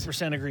Guerin's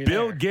 100% agree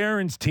Bill there.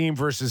 Guerin's team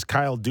versus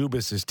Kyle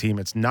Dubas's team.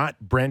 It's not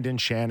Brendan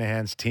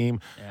Shanahan's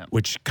team, Yeah.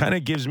 which kind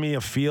of gives me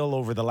a feel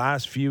over the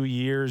last few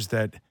years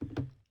that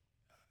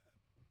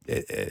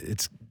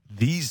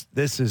this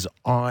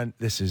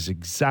is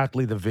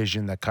exactly the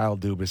vision that Kyle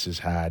Dubas has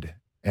had,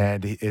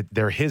 and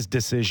they're his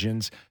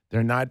decisions.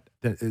 They're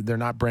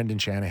not Brendan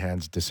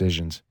Shanahan's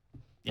decisions.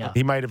 Yeah.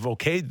 He might have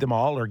okayed them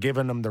all or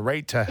given them the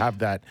right to have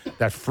that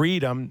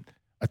freedom,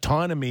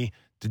 autonomy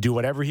to do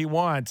whatever he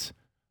wants,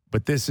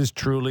 but this is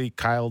truly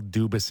Kyle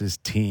Dubas's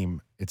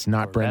team. It's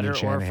not For Brendan better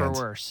Shanahan's. or for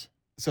worse.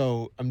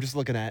 So I'm just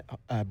looking at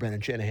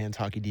Brendan Shanahan's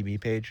Hockey DB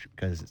page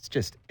because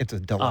it's a Oh,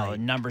 delight.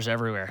 numbers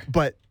everywhere.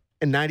 But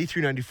in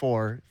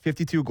 93-94,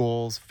 52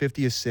 goals,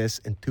 50 assists,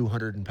 and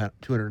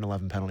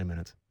 211 penalty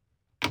minutes.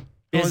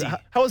 Busy.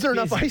 How was there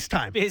enough Busy. ice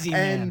time? Busy,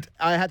 And man.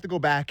 I had to go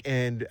back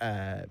and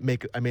I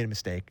made a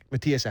mistake.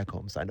 Matthias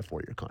Ekholm signed a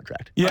 4-year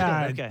contract.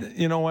 Yeah, Okay.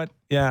 you know what?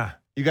 Yeah.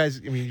 You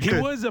guys, I mean, He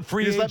was a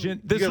free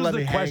agent. This was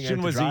the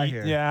question. Was he?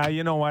 Here. Yeah,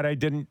 you know what? I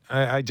didn't.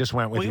 I just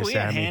went with you, We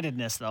had Sammy.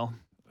 handedness, though.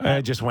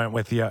 I just went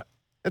with you.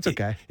 That's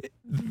okay.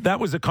 That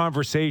was a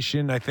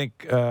conversation, I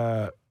think,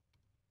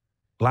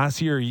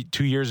 last year,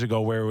 2 years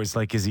ago, where it was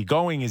like, is he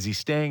going? Is he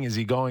staying? Is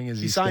he going? Is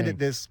he signed staying? it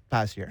this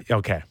past year.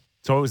 Okay.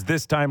 So it was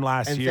this time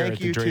last And year thank at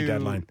the you trade to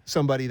deadline.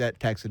 somebody that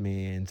texted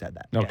me and said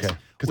that. Okay.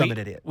 Because I'm an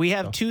idiot. We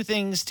have So. two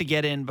things to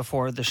get in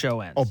before the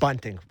show ends. Oh,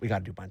 bunting. We got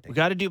to do bunting. We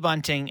got to do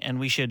bunting, and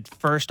we should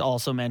first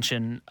also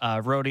mention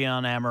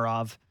Rodion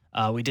Amarov.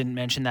 We didn't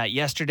mention that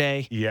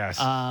yesterday. Yes.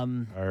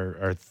 Um,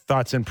 Our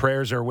thoughts and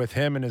prayers are with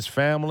him and his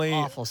family.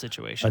 awful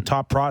situation. A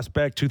top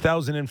prospect,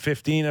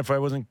 2015,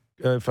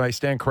 if I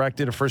stand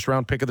corrected, a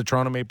first-round pick of the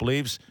Toronto Maple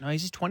Leafs. No,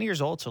 he's just 20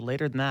 years old, so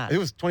later than that. It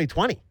was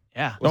 2020.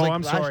 Yeah. Oh, like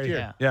I'm last sorry.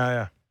 year.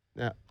 Yeah.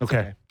 Yeah.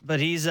 Okay.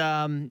 But he's,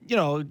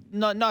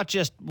 not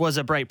just was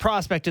a bright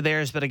prospect of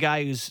theirs, but a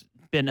guy who's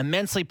been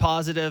immensely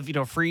positive.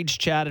 Friedge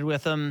chatted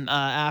with him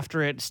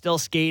after it, still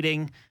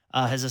skating,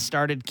 has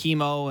started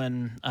chemo,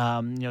 and,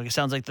 it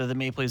sounds like the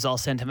Maple Leafs all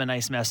sent him a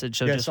nice message.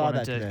 So Yeah, I just saw wanted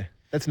that to today.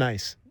 That's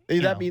nice.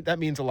 know, That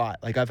means a lot.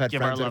 Like I've had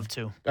give our friends that love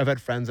have, to. I've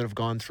had friends that have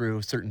gone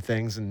through certain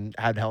things and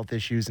had health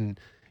issues, and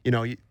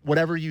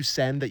whatever you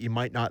send that you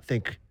might not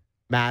think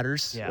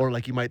matters, Yeah. or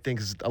like you might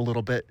think is a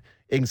little bit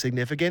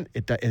insignificant,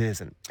 it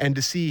isn't. And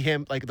to see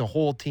him, like the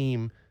whole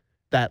team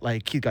that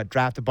like he got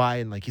drafted by,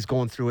 and like he's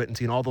going through it, and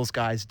seeing all those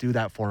guys do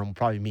that for him will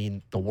probably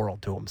mean the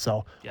world to him.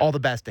 So Yeah. all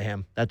the best to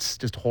him. That's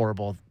just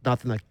horrible.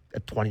 Nothing like a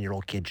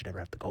 20-year-old kid should ever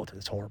have to go through.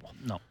 It's horrible.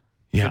 No.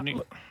 Yeah.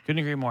 Couldn't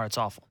agree more. It's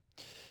awful.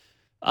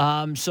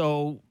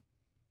 So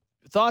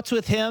thoughts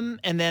with him,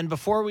 and then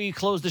before we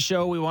close the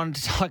show, we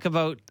wanted to talk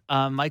about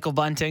Michael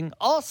Bunting,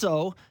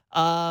 also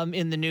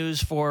in the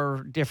news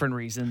for different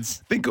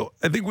reasons. I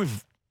think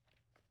we've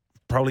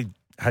probably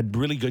had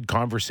really good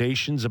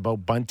conversations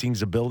about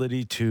Bunting's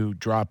ability to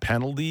draw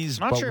penalties.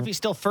 I'm not sure if he's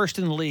still first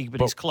in the league,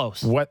 but he's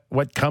close.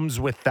 What comes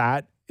with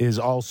that is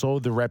also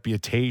the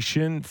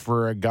reputation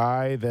for a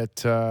guy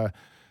that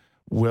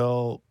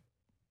will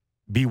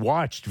be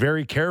watched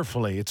very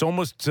carefully. It's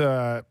almost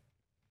an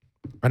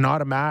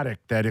automatic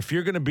that if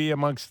you're going to be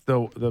amongst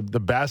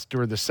the best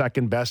or the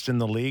second best in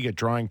the league at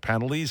drawing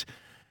penalties,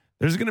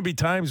 there's going to be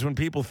times when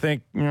people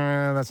think,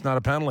 that's not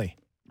a penalty.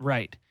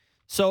 Right.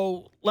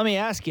 So let me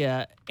ask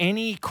you,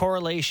 any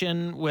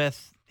correlation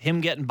with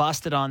him getting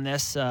busted on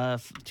this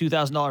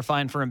 $2,000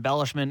 fine for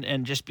embellishment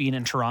and just being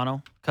in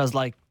Toronto? Because,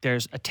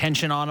 there's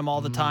attention on him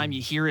all the time.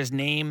 You hear his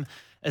name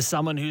as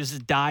someone who's a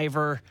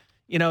diver.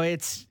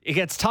 It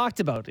gets talked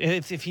about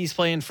if he's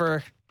playing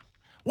for...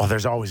 Well,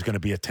 there's always going to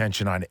be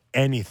attention on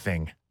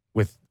anything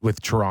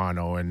with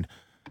Toronto, and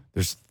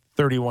there's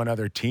 31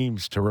 other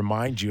teams to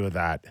remind you of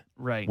that.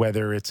 Right.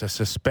 Whether it's a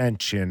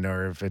suspension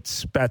or if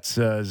it's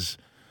Spezza's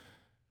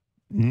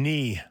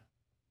knee,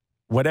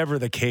 whatever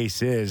the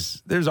case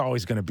is, there's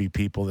always going to be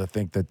people that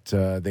think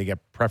that they get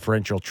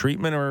preferential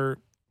treatment, or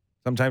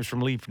sometimes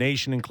from Leaf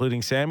Nation,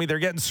 including Sammy, they're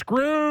getting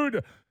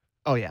screwed.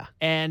 Oh yeah.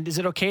 And is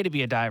it okay to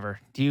be a diver?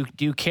 Do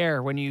you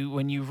care when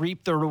you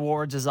reap the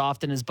rewards as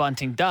often as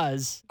Bunting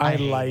does? I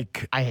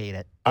hate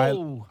it.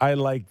 I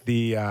like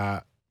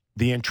the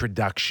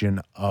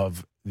introduction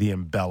of the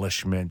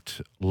embellishment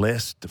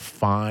list,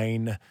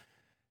 fine,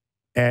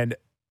 and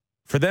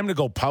for them to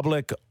go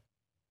public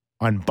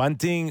on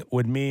Bunting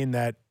would mean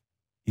that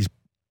he's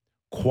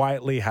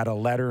quietly had a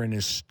letter in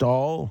his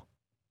stall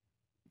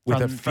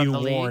with a From few the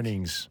league?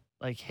 warnings.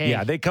 Like, hey,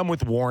 Yeah, they come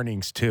with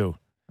warnings too.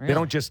 They really?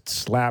 don't just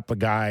slap a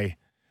guy.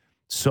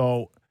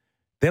 So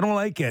they don't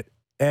like it.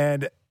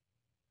 And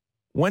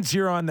once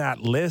you're on that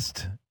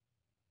list,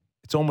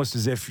 it's almost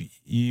as if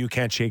you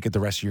can't shake it the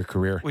rest of your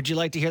career. Would you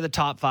like to hear the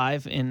top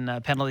 5 in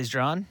penalties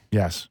drawn?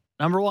 Yes.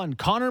 Number 1,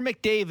 Connor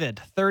McDavid,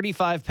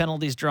 35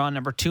 penalties drawn.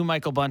 Number 2,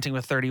 Michael Bunting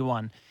with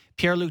 31.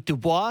 Pierre-Luc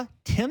Dubois,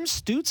 Tim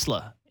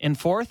Stützle in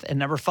 4th. And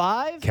number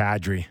 5,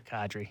 Kadri.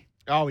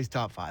 Always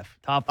top 5.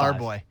 Top 5. Our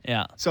boy.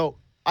 Yeah. So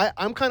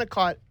I'm kind of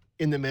caught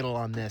in the middle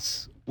on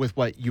this with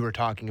what you were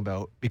talking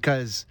about,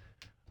 because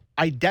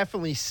I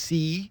definitely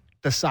see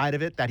the side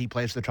of it that he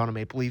plays for the Toronto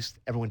Maple Leafs.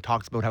 Everyone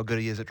talks about how good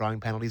he is at drawing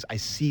penalties. I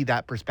see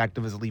that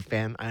perspective as a Leaf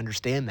fan. I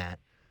understand that.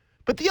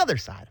 But the other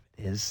side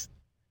of it is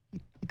he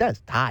does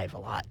dive a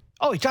lot.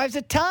 Oh, he drives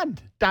a ton.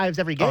 Dives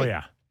every game. Oh,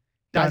 yeah.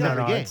 Dives No,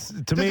 every no, game. it's-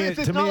 to me-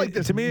 it's to not me- like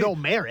there's to me- no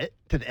merit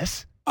to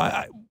this.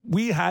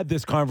 We had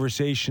this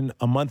conversation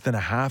a month and a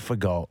half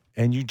ago,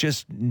 and you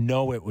just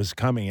know it was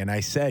coming. And I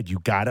said, you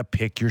got to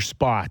pick your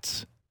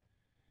spots.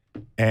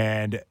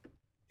 And,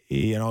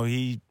 you know,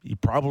 he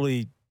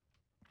probably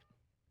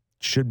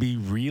should be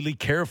really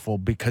careful,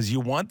 because you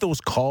want those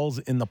calls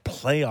in the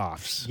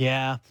playoffs.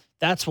 Yeah,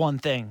 that's one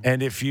thing.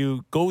 And if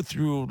you go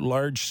through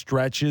large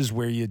stretches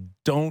where you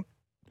don't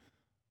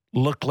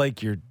look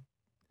like you're,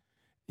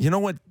 you know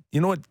what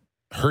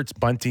hurts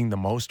Bunting the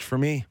most for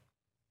me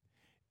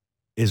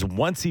is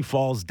once he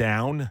falls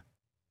down,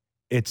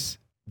 it's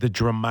the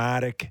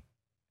dramatic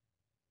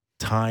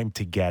time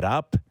to get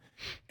up.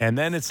 And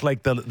then it's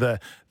like the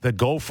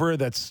gopher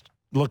that's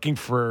looking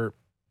for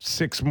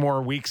 6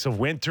 more weeks of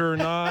winter or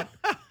not.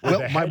 where Well,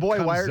 the my head boy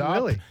comes Wired up.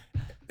 Willie.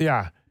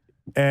 Yeah.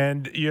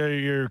 And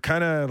you're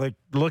kind of like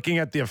looking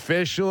at the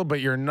official,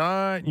 but you're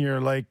not. And you're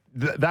like,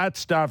 that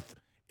stuff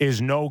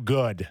is no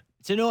good.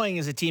 It's annoying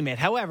as a teammate.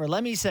 However,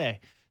 let me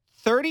say,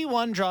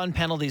 31 drawn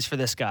penalties for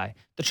this guy.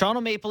 The Toronto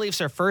Maple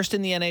Leafs are first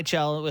in the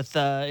NHL with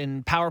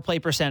in power play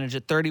percentage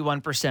at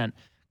 31%.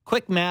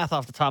 Quick math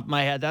off the top of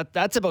my head,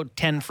 that's about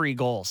 10 free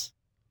goals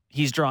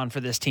he's drawn for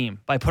this team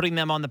by putting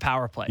them on the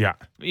power play. Yeah.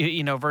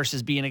 You know,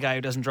 versus being a guy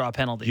who doesn't draw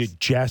penalties. You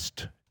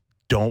just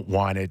don't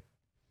want it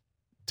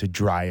to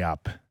dry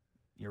up.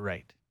 You're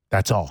right.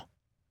 That's all.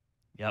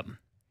 Yep.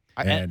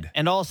 And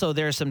And also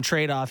there's some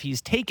trade-off.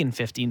 He's taken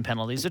 15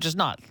 penalties, which is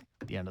not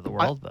the end of the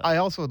world. But I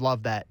also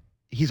love that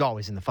he's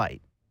always in the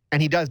fight.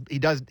 And he does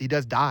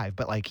dive,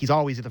 but like he's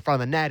always at the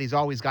front of the net. He's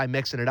always guy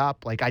mixing it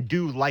up. Like I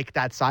do like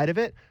that side of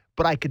it,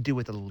 but I could do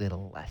with a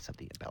little less of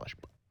the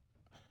embellishment.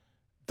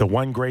 the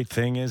one great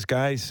thing is,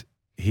 guys,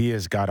 he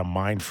has got a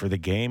mind for the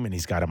game and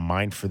he's got a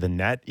mind for the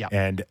net. Yep.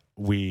 And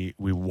we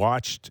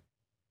watched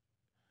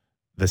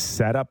the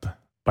setup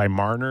by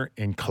Marner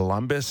in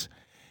Columbus,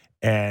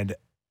 and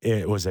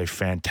it was a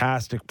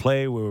fantastic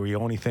play where we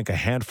only think a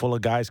handful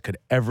of guys could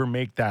ever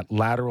make that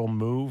lateral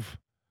move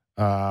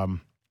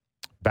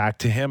back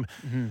to him.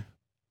 Mm-hmm.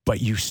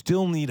 But you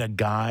still need a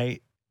guy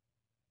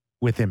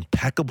with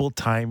impeccable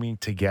timing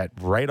to get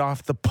right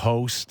off the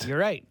post You're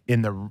right.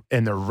 in the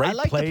right I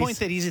like place the point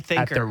that he's a at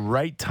thinker. the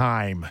right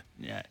time.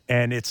 Yeah.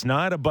 And it's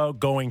not about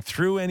going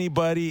through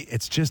anybody.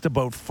 It's just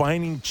about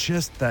finding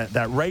just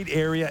that right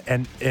area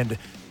and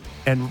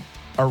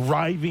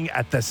arriving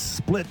at the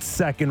split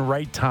second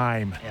right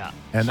time. Yeah.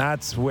 And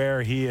that's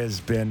where he has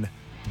been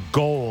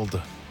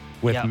gold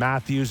with Yep.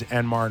 Matthews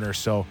and Marner.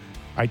 So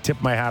I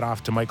tip my hat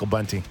off to Michael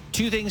Bunting.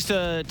 Two things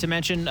to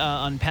mention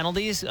on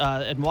penalties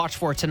and watch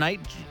for tonight.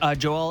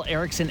 Joel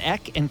Eriksson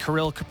Ek and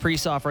Kirill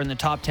Kaprizov are in the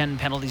top 10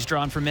 penalties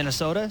drawn for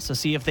Minnesota. So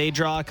see if they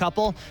draw a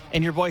couple.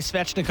 And your boy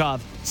Svechnikov,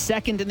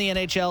 second in the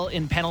NHL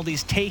in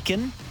penalties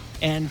taken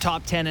and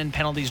top 10 in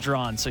penalties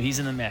drawn. So he's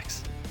in the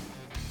mix.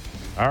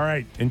 All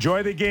right.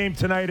 Enjoy the game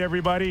tonight,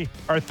 everybody.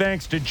 Our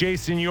thanks to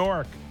Jason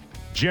York,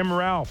 Jim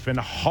Ralph, and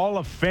Hall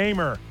of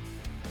Famer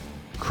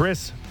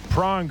Chris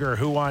Pronger,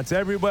 who wants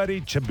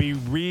everybody to be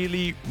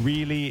really,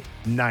 really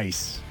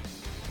nice.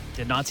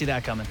 Did not see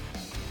that coming.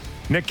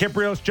 Nick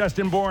Kiprios,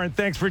 Justin Bourne,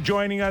 thanks for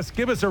joining us.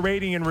 Give us a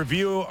rating and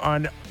review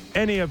on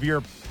any of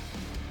your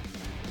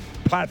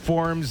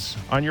platforms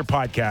on your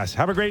podcast.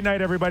 Have a great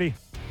night, everybody.